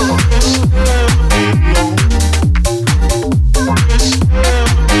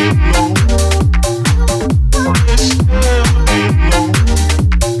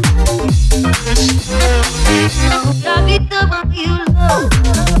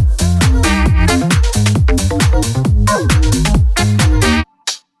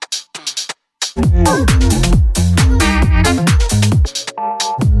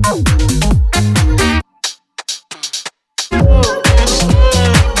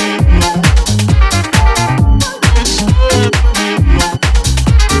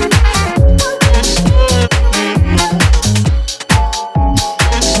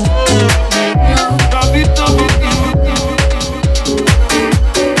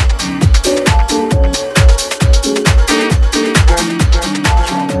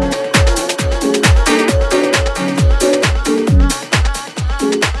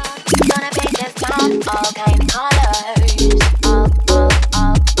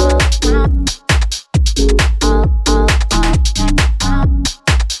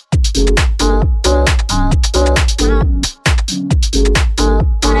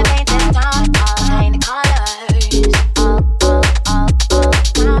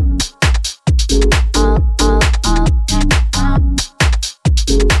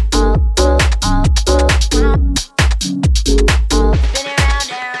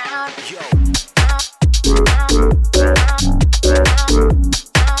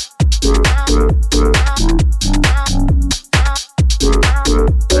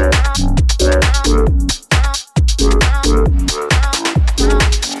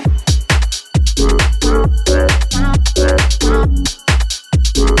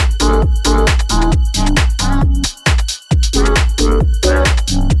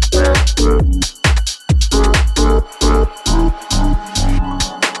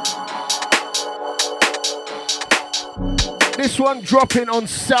 Dropping on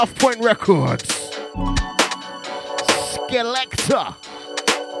South Point Records. Skeletor.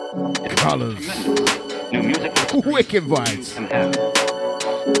 Colors. New music. Wicked vibes.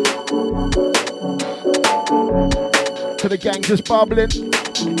 To the gang just bubbling.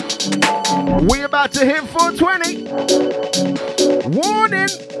 We about to hit 420. Warning.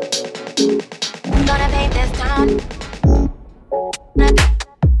 Gonna paint this town.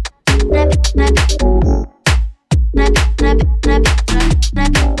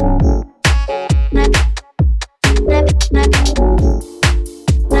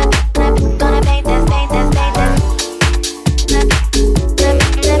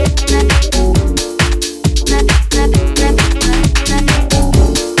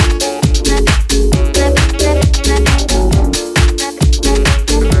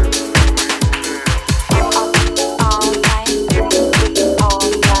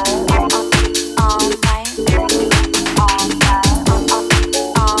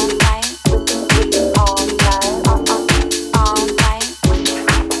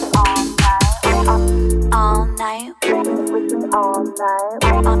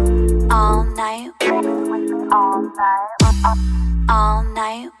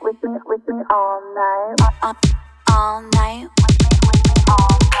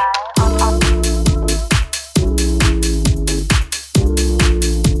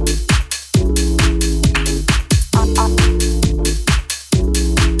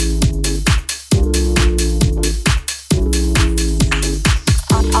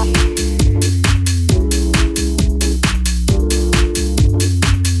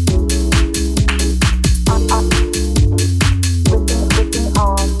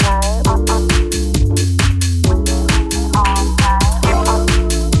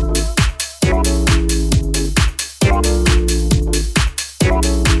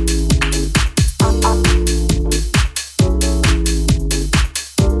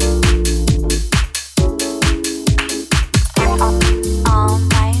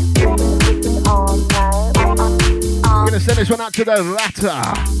 out to the latter.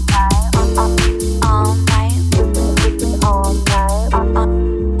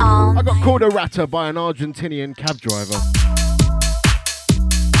 I got called a ratter by an Argentinian cab driver.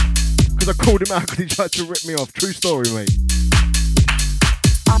 Because I called him out because he tried to rip me off. True story, mate.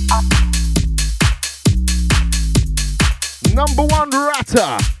 Number one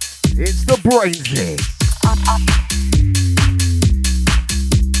ratter. It's the BrainZ.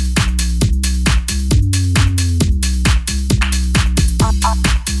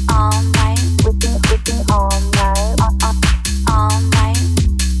 All night, with me all night, all night.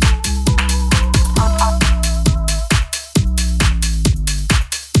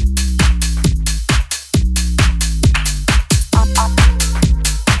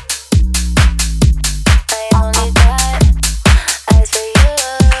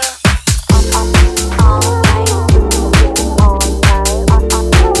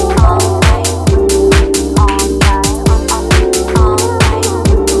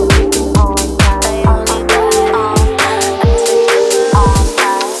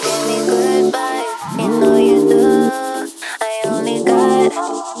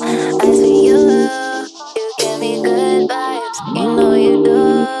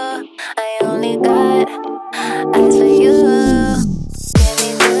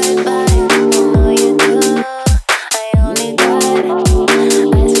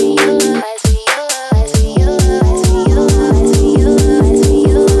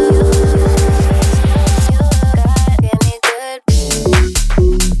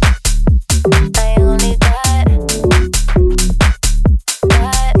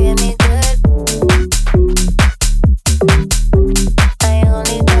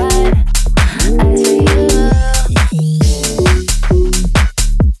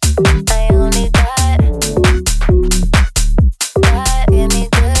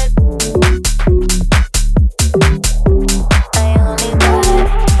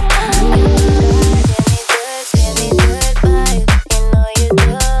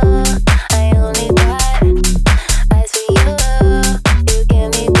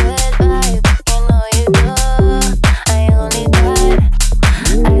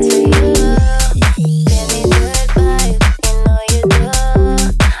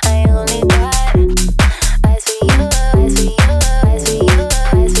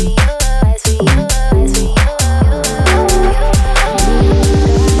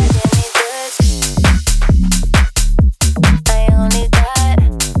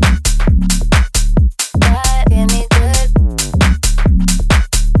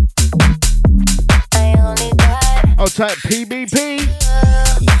 Type PBP.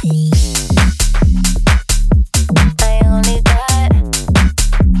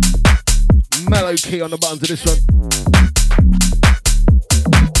 Mellow key on the buttons of this one.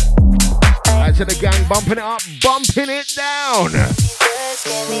 Out to the gang, bumping it up, bumping it down.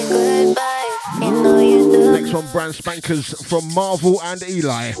 Next one, brand spankers from Marvel and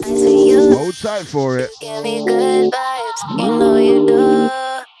Eli. Hold tight for it. Give me good vibes, you know you do.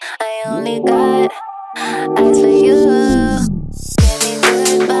 I only got eyes for you. Give me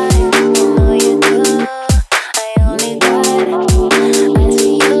good vibes, you know you do. I only got eyes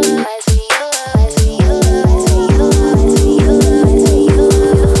for you, eyes for you, eyes for you, eyes for you, eyes for you, eyes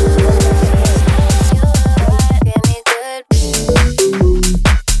for you. Give me good.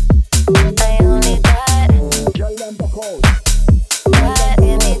 I only got. Give me good.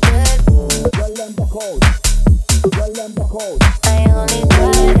 I only got eyes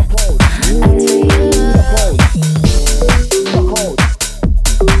for you.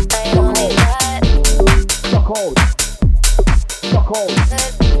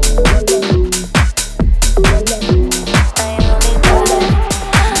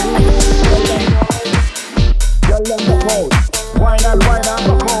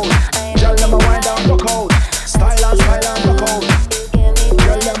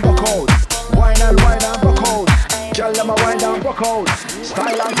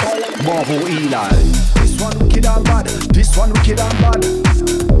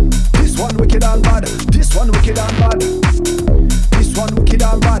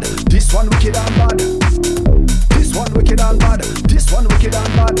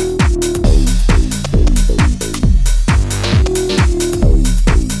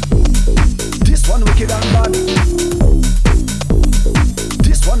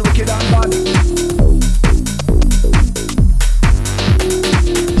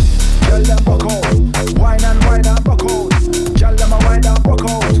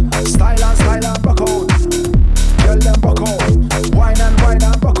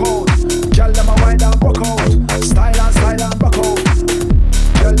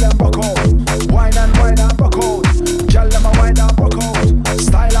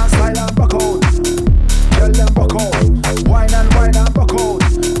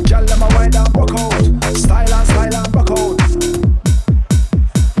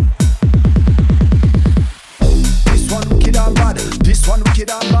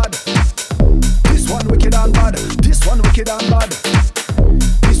 bad. This one wicked and bad. This one wicked and bad.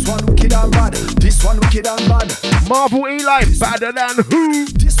 This one wicked and bad. This one wicked and bad. Marvel Eli, badder than who?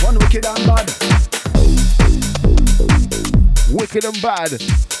 This one wicked and bad. Wicked and bad.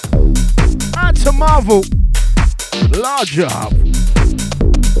 Add to Marvel. Large job.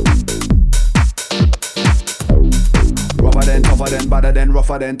 Rougher than, tougher than, badder than,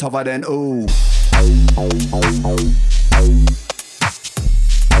 rougher than, tougher than, ooh.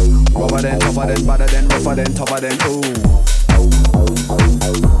 Rougher than, tougher than, badder than, rougher than, tougher than, ooh.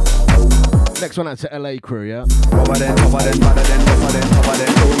 Next one out to LA crew, yeah? Rougher than, tougher than, badder than, rougher than, tougher than,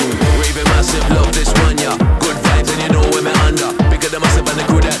 ooh. Raving massive, love this one, yeah. Good vibes and you know where me under. Bigger than massive and the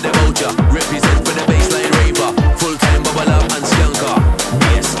crew that the vulture. Represent for the baseline raver. Full time bubble up and skanker.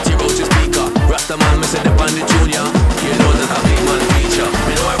 Yes, T-Roach speaker. Rasta man, me said the bandit junior. You know that a big man feature.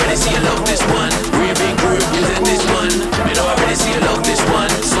 Me know I already see you love this one. Raving group using this one. Me know I already see you love this one.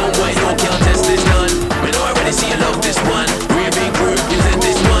 So why you can't test this none. Me know I already see you love this one. Raving group using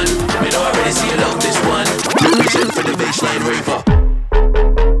this one. Me know I already see you love this one. Represent for the baseline raver.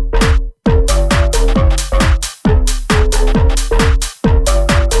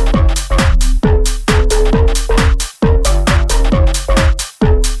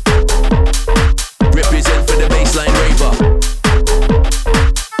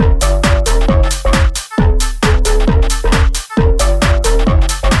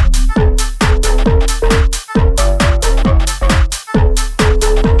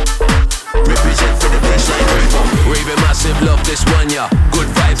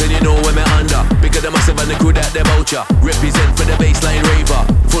 Represent for the baseline raver.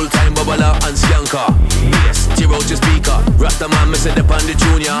 Full time bubbler and skanker. Yes, T-Roach speaker. Rasta man, me said the bandit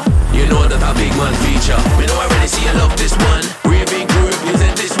junior. You know that a big man feature. Me know I already see you love this one. Raving group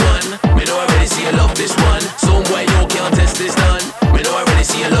using this one. Me know I already see you love this one. Some way you can't test this none. Me know I already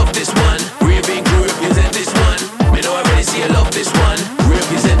see you love this one. Raving group using this one. Me know I already see you love this one.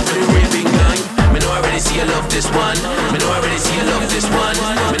 Represent for the raving gang. Me know I already see you love this one. Me know I already see you love this one.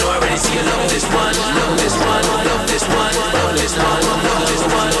 Me know I already see you love this one. Love this one. Love this one. Love this one. Love this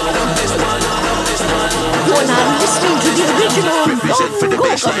one. Love this one. Love this one. You are now listening to the original Represent for the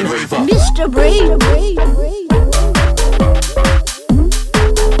baseline raver. Mr. BrainZ.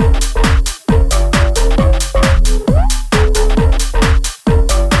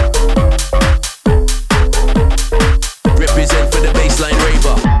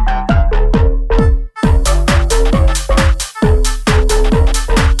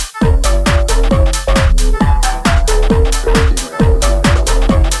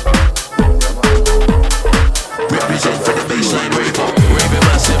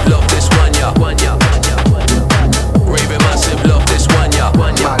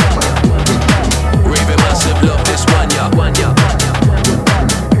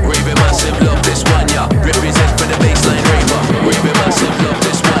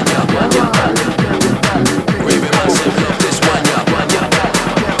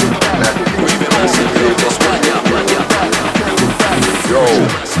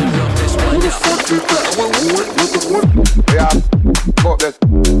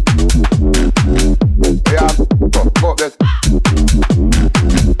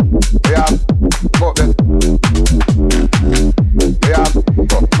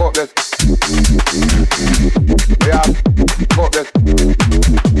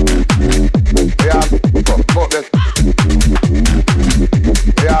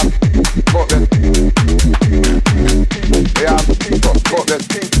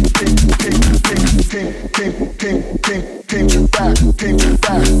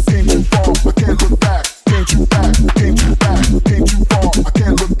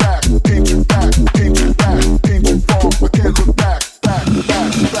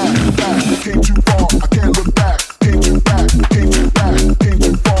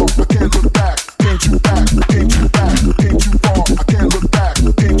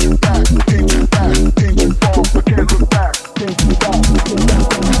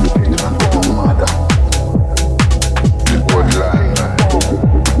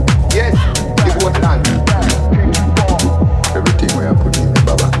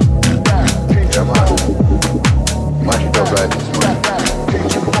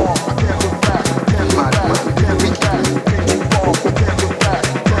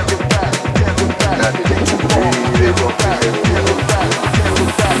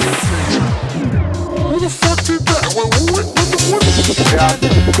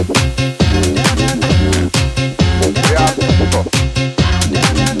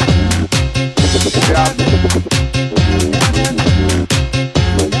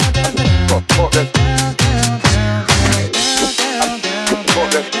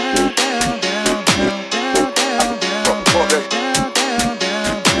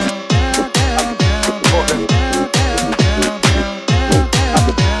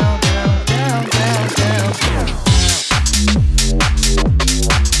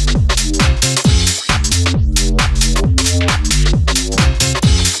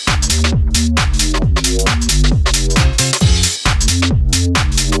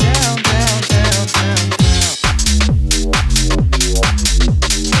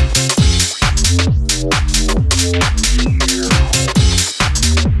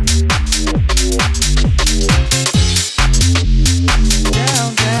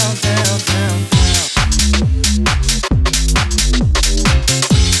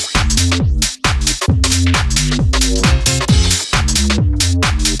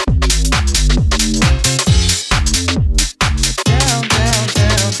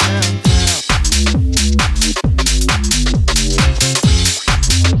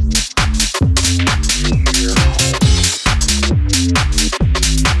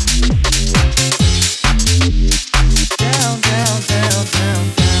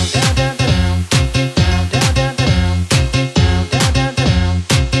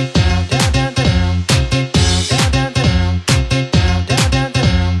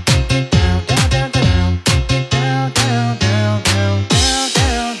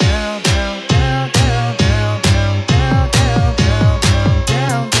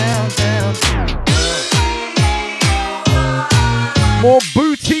 More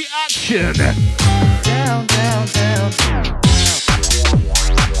booty action. Down, down, down, down.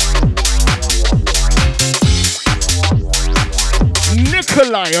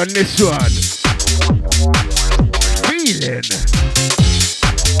 Nikolai on this one. Feeling.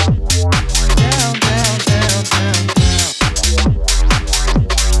 Down, down, down, down,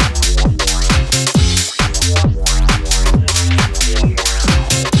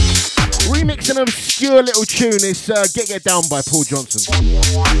 Remix an obscure little tune is Get Down by Paul Johnson.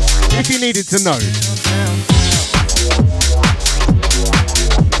 If you needed to know.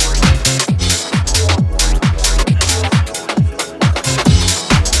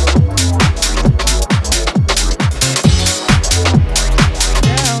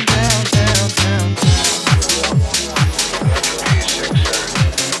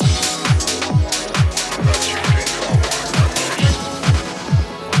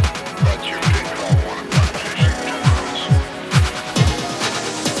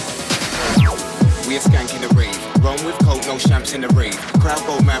 In the rave, crowd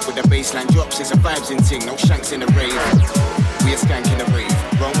go mad with the baseline drops. It's a vibes in ting, no shanks in the rave. We are skank in the rave,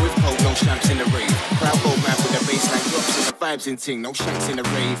 run with coke, no shamps in the rave. Crowd go mad with the baseline drops. It's a vibes in ting, no shanks in the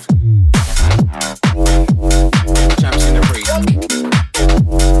rave. Shamps in the rave.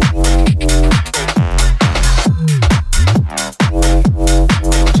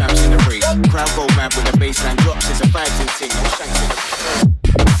 Shamps in the rave, crowd go mad with the baseline drops. It's a vibes in ting, no shanks in the rave.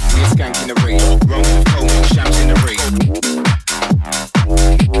 We are skank in the rave, run with coke, no shamps in the rave.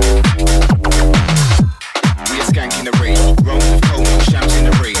 We are skank in the rave, roll with cold, no shamps in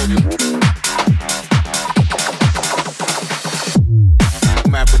the rave.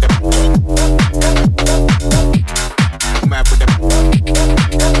 Mad with the mad with the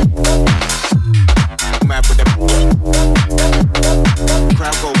mad with the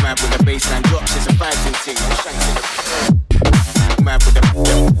crowd go mad with the baseline drops. It's a vibes and ting, no shanks in the mad with the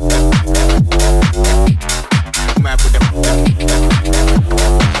mad with the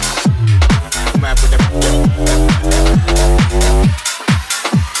mad with the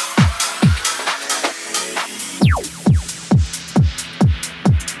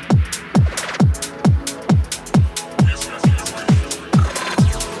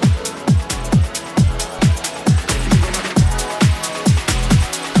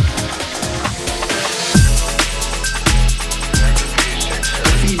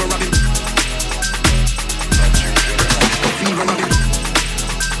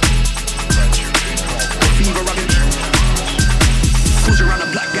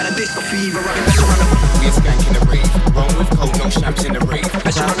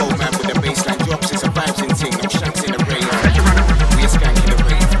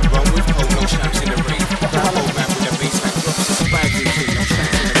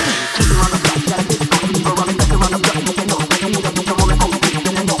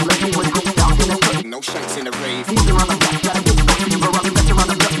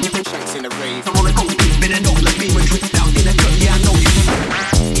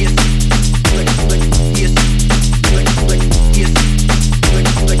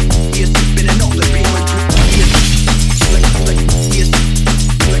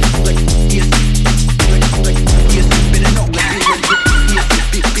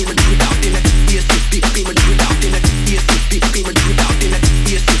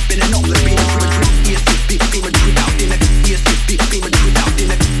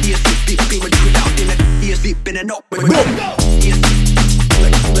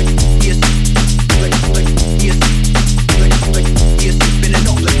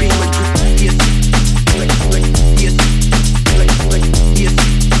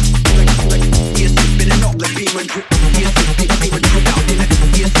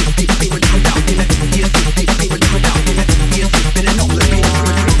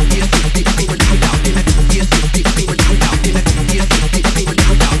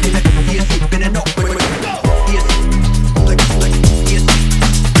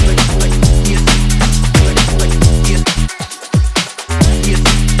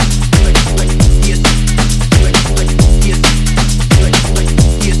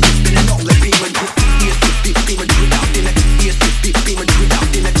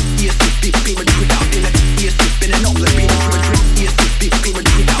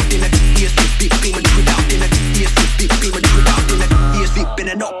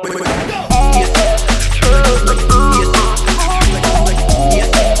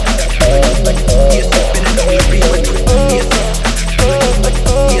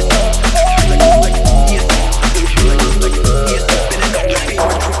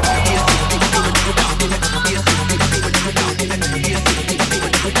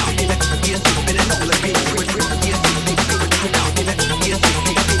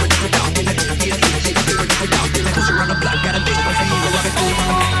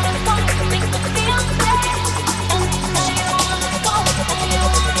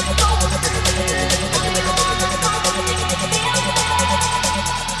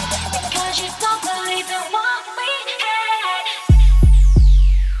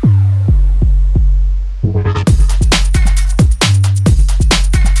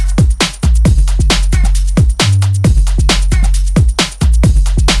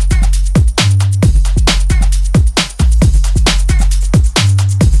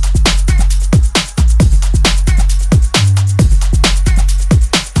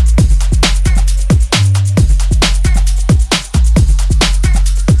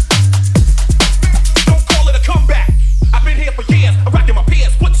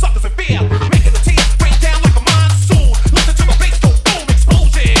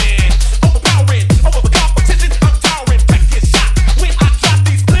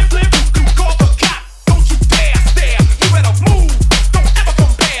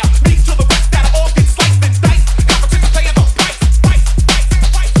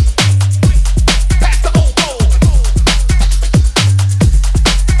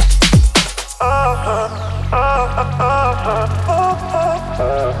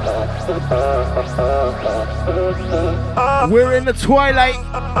the twilight.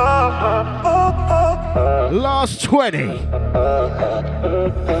 Last 20.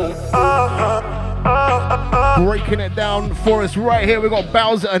 Breaking it down for us right here. We've got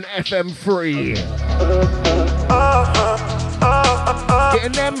Bowser and FM3.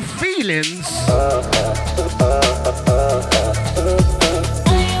 Getting them feelings.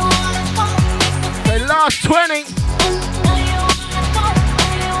 The last 20.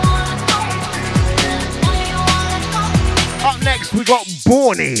 Up next we got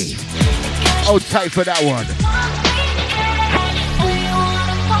Borny. Hold tight for that one.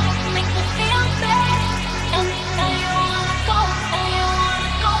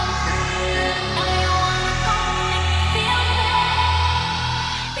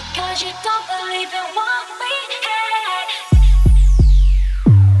 Because you don't believe in what we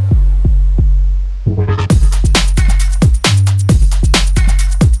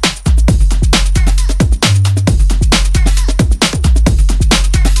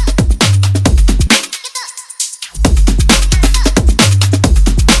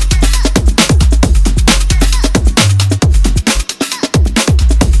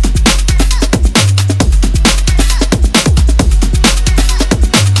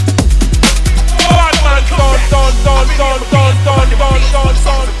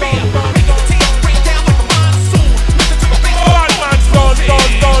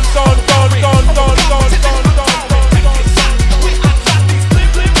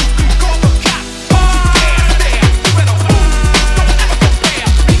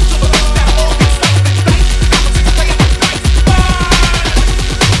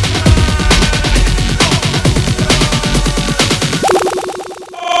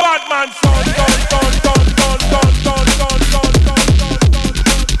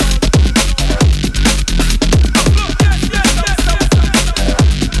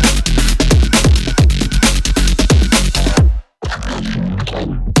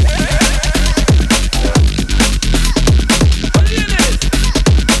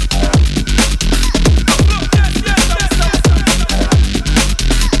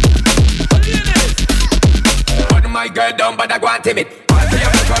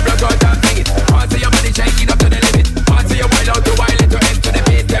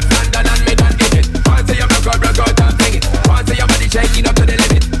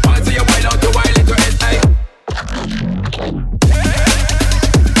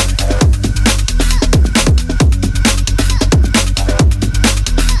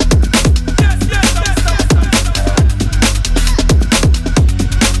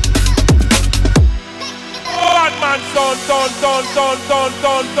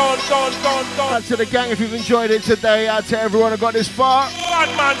Out to the gang if you've enjoyed it today. Out to everyone who got this far. Get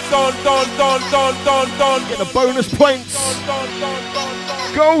the bonus points.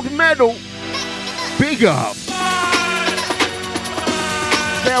 Gold medal. Big up.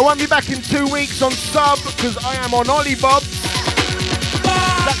 Yeah, I won't be back in 2 weeks on sub because I am on Ollie Bob. It's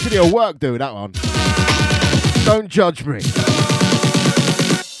actually a work do, that one. Don't judge me.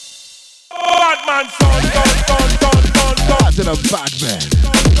 Out to the bad man.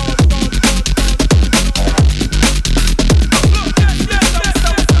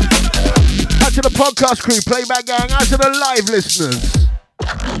 Out to the podcast crew, playback gang, out to the live listeners.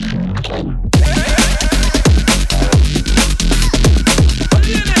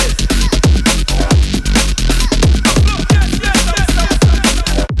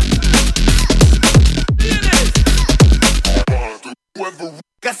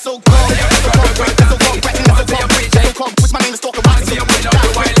 Got so cold, got so cold, got so cold, my name is talking about so you die, so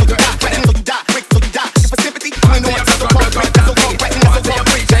you die, quick so you die. If for sympathy, I know what's so cold, got so cold, my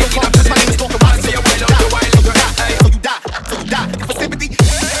name is talking about so you die, so you die, if for sympathy.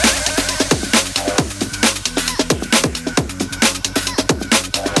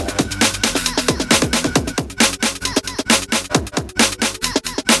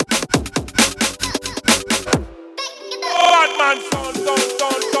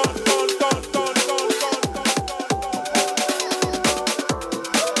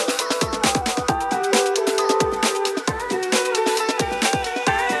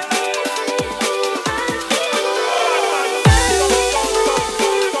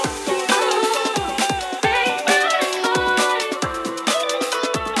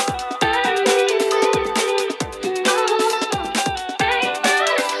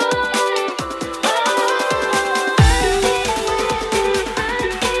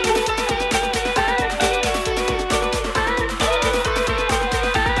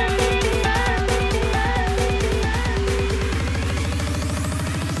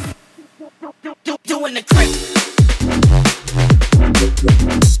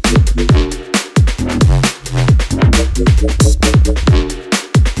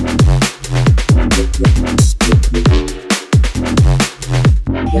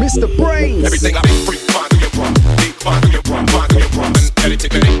 Mr. BrainZ. Everything I make freak, fine to your rum. Deep, fine to your rum, fine to your rum. And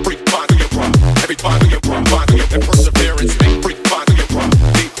anything that ain't freak, fine to your rum. Every fine to your rum, fine to your rum. And perseverance, make freak, fine to your rum.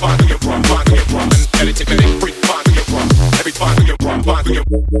 Deep, fine to your rum, fine to your rum. And anything that ain't freak, fine to your rum. Every fine to your rum, fine to your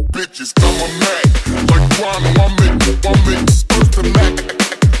rum. Bitches come on Mac, like Guano, I'm in, first to Mac,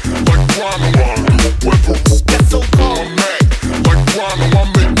 like Guano, That's so cold. I'm Mac, like Guano,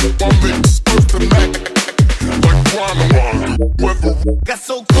 I'm in, first to Mac, like Guano, Got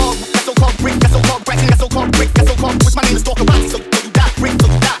so called brick, got so called bracken, got so called brick, got so called brick. My name is Stalkerati, so you die, brick, so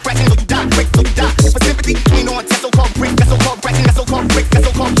you die, bracken, so you die, brick, so you die. For sympathy, we ain't on test, so called brick, got so called bracken, got so called brick, got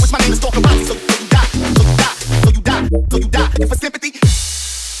so called brick. My name is Stalkerati, so you die, so you die, so you die, so you die. For sympathy.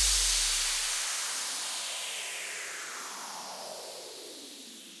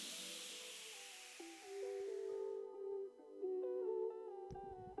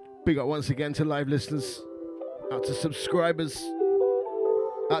 Big up once again to live listeners, out to subscribers,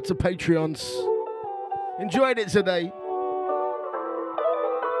 out to Patreons. Enjoyed it today.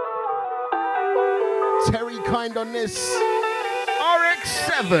 Terry Kind on this.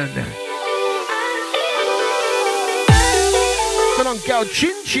 RX7. Turn on Gal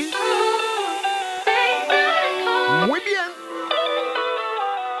Chinchi. Muy bien.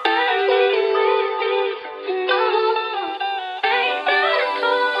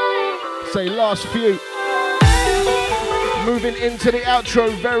 Say last few. Moving into the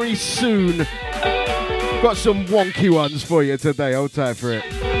outro very soon. Got some wonky ones for you today. Hold tight for it.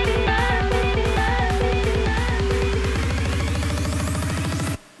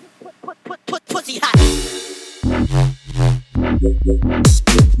 Put pussy hot.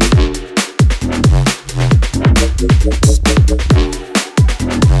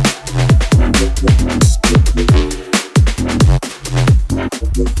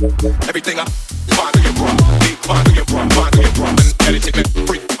 Everything I find to your rum, deep, find to your rum, find to your rum. And anything that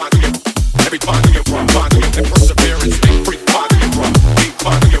freak, find to your every find to your rum, find to your and perseverance, make freak, find to your rum, deep,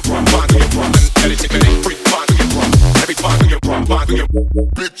 find to your rum, find to your rum. And anything that ain't freak, find to your rum, every find to your rum, find to your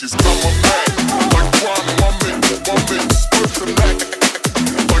bitches come on back, like Guano, I'm in, first to Mac,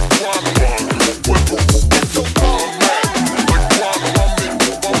 like Guano, That's so cold. like Guano, I'm in,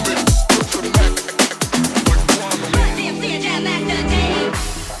 first to Mac, like Guano.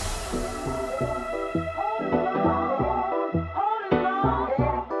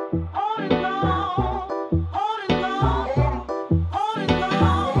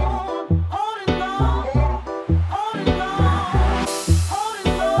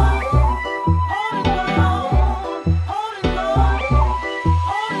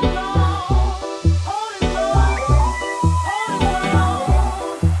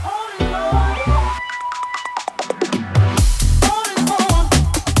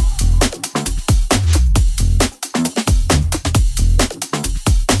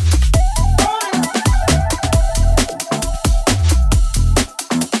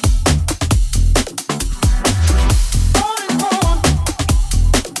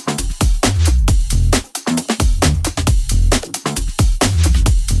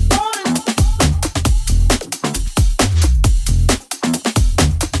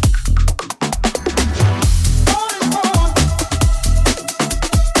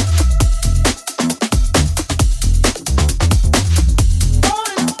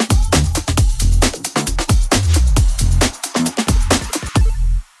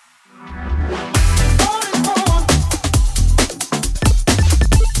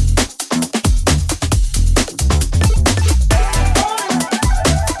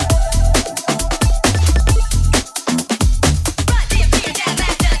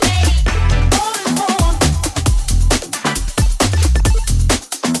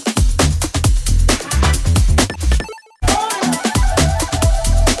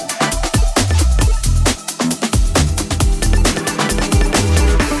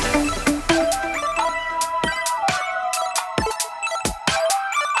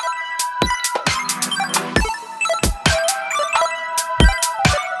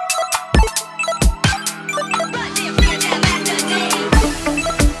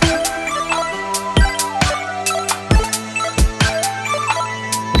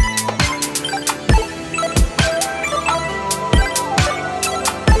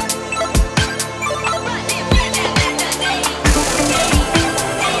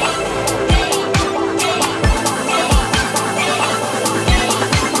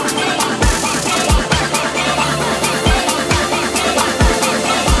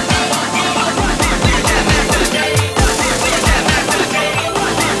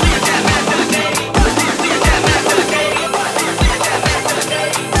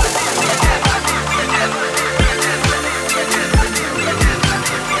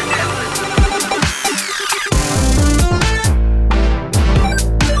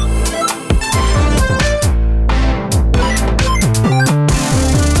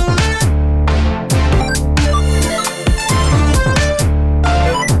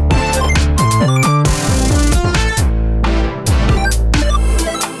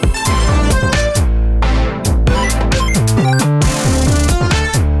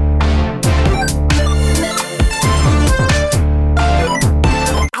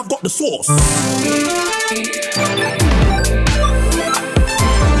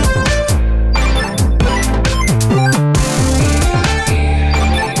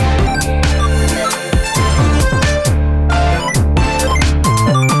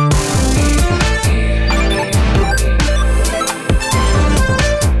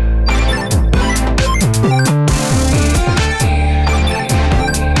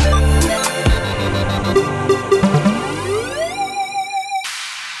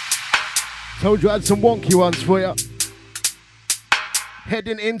 Told you I had some wonky ones for you.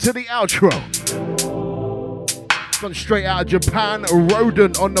 Heading into the outro. Gone straight out of Japan.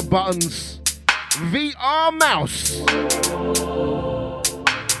 Rodent on the buttons. VR mouse.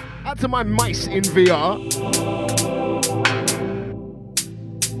 Out to my mice in VR.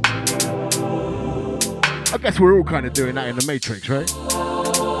 I guess we're all kind of doing that in the Matrix, right?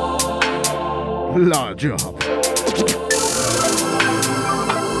 Large up.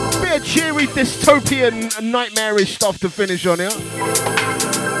 Bit of cheery, dystopian, nightmarish stuff to finish on here.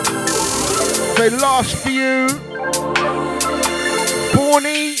 The last few.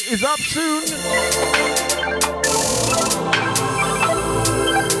 Borny is up soon.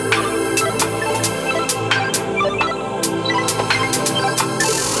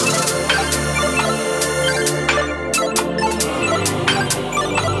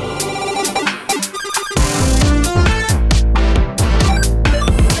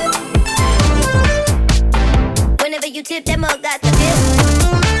 Whenever you tip them up, got to dip.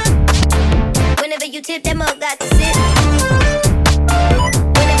 Whenever you tip them up, got to sit.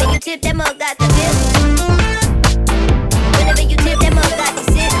 Whenever you tip them up, got to dip. Whenever you tip them up, got to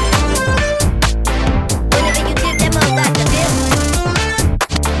sit. Whenever you tip them up, got to dip.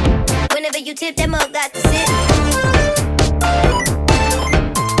 Whenever you tip them up, got to sit.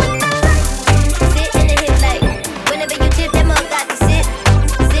 Sit in the hip like. Whenever you tip them up, got to sit.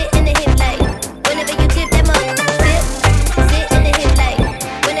 Sit in the hip like. Whenever you tip them up.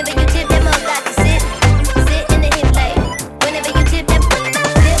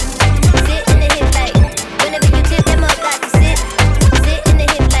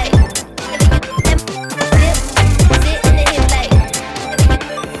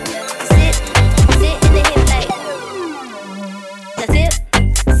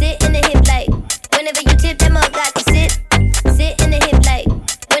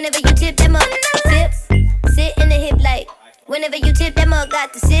 Whenever you tip them up,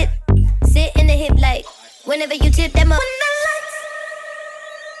 got to sit. Sit in the hip like. Whenever you tip them up.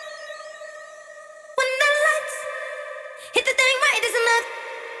 When the lights hit the thing right is enough.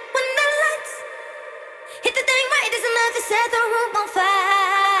 When the lights hit the thing right is enough to set the room on fire.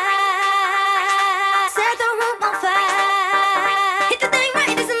 Set the room on fire. Hit the thing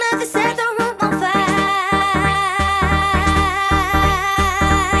right is enough to set the room on fire.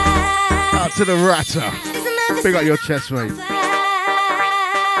 Out to the ratter. Big up your chest, mate.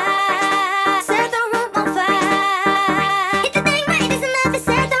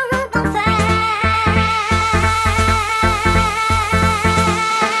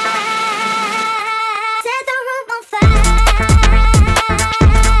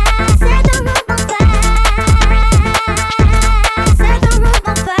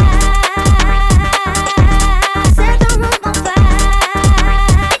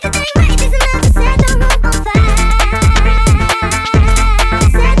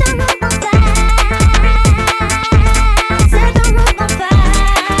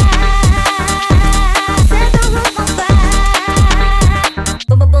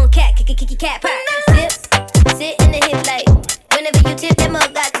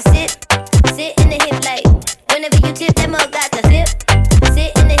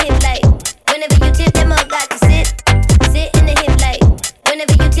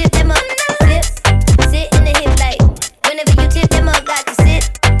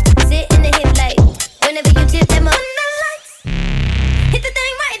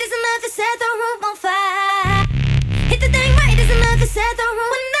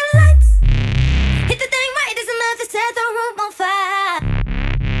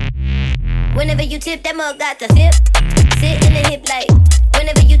 Whenever you tip them up, got to flip. Sit in the hip like.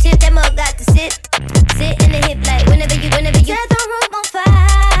 Whenever you tip them up, got to sit. Sit in the hip like. Whenever you set the room on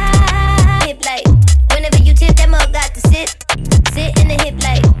fire. Hip like. Whenever you tip them up, got to sit. Sit in the hip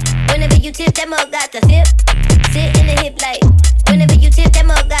like. Whenever you tip them up, got to flip. Sit in the hip like. Whenever you tip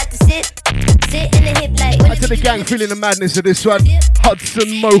them up, got to sit. Sit in the hip like. Out to the gang feeling the madness of this one.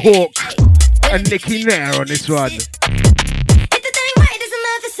 Hudson Mohawk and Nicky Nair on this one.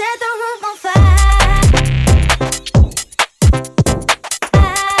 Set the room on fire.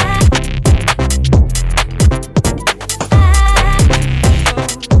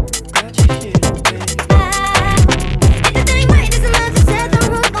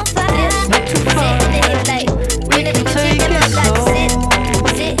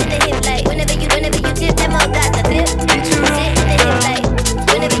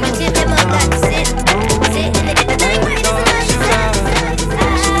 Whenever you tip them up, got to sit. Sit in the hip like.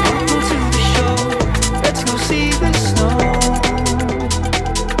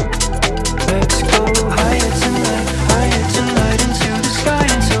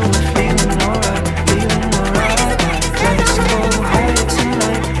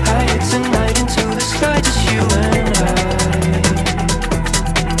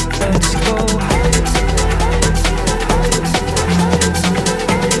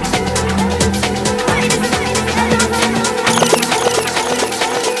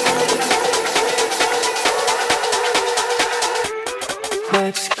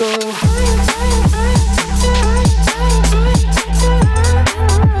 Let's go.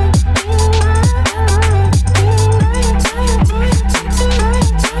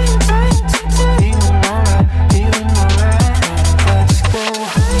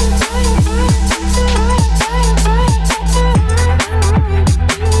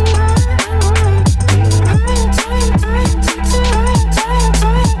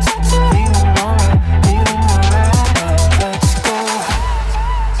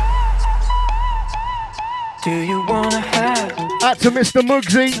 To Mr.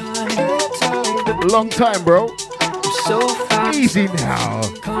 Muggsy. Long time, bro. Easy now.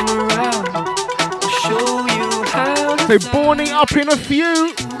 So Borny up in a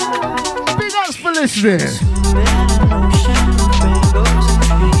few. Big ups for listening.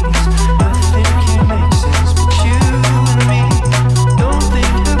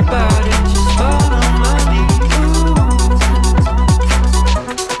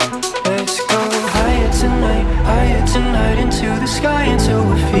 Sky until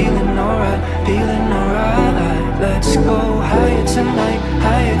we're feeling alright. Let's go higher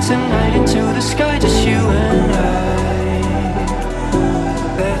tonight into the sky, just you and I.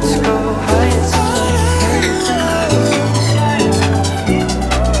 Let's go higher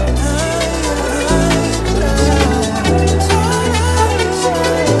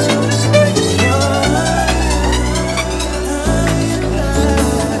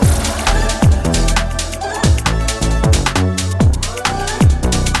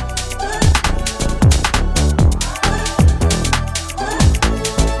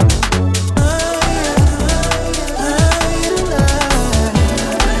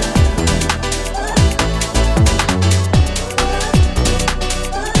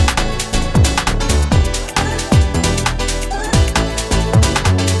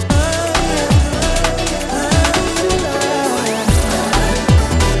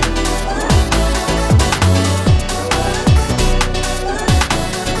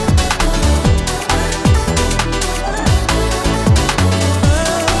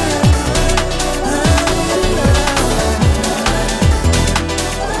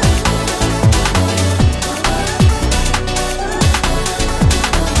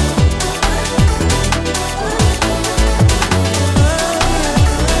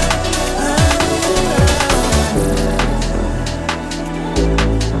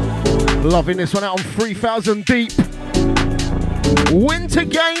Loving this one out on 3000 Deep. Winter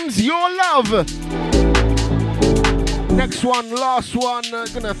Games, Your Love. Next one, last one.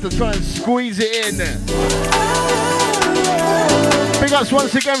 Gonna have to try and squeeze it in. Big ups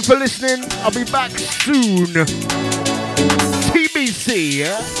once again for listening. I'll be back soon. TBC,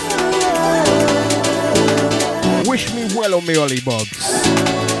 yeah? Wish me well on me Ollie Bobs.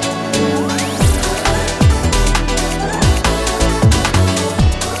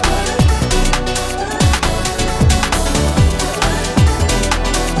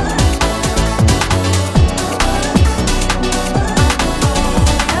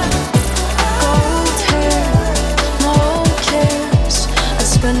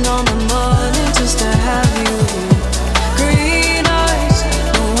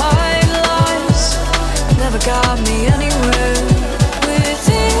 Got me anywhere with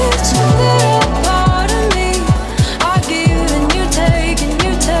each little part of me. I give and you take,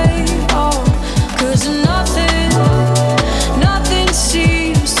 oh, 'cause nothing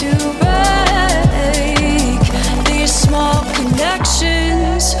seems to break these small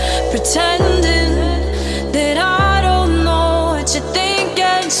connections, pretending that I don't know what you're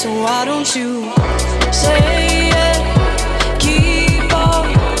thinking. So why don't you say it, keep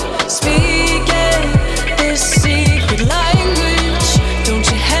on speaking this secret language? Don't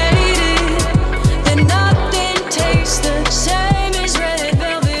you hate it that nothing tastes the same as red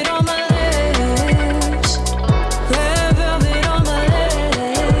velvet on my lips? Red velvet on my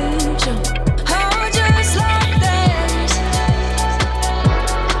lips. Oh, just like this.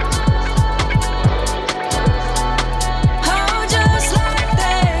 Oh, just like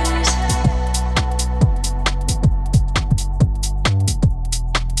this.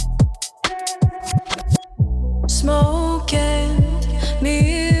 Smoke and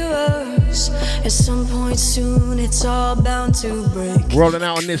mirrors. At some point soon, it's all bound to break. Rolling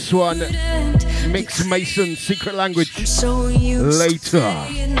out on this one. Mix Mason, Secret Language. So used Later. to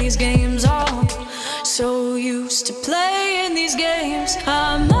playing these games, oh, so used to playing these games.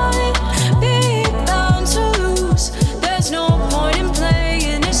 I might be bound to lose. There's no point in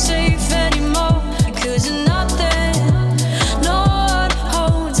playing it safe anymore, 'cause nothing, no one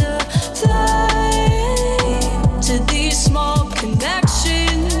holds a flame to these small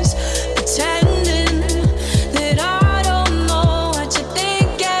connections, pretending that I don't know what you think.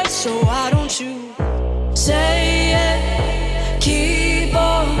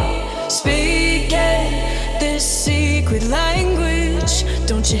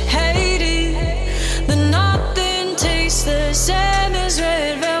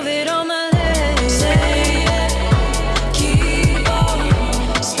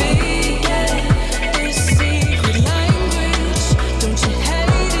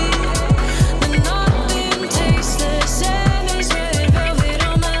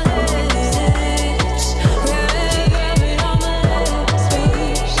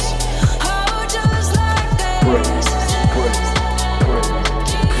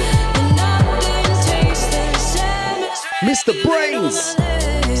 Mr. BrainZ.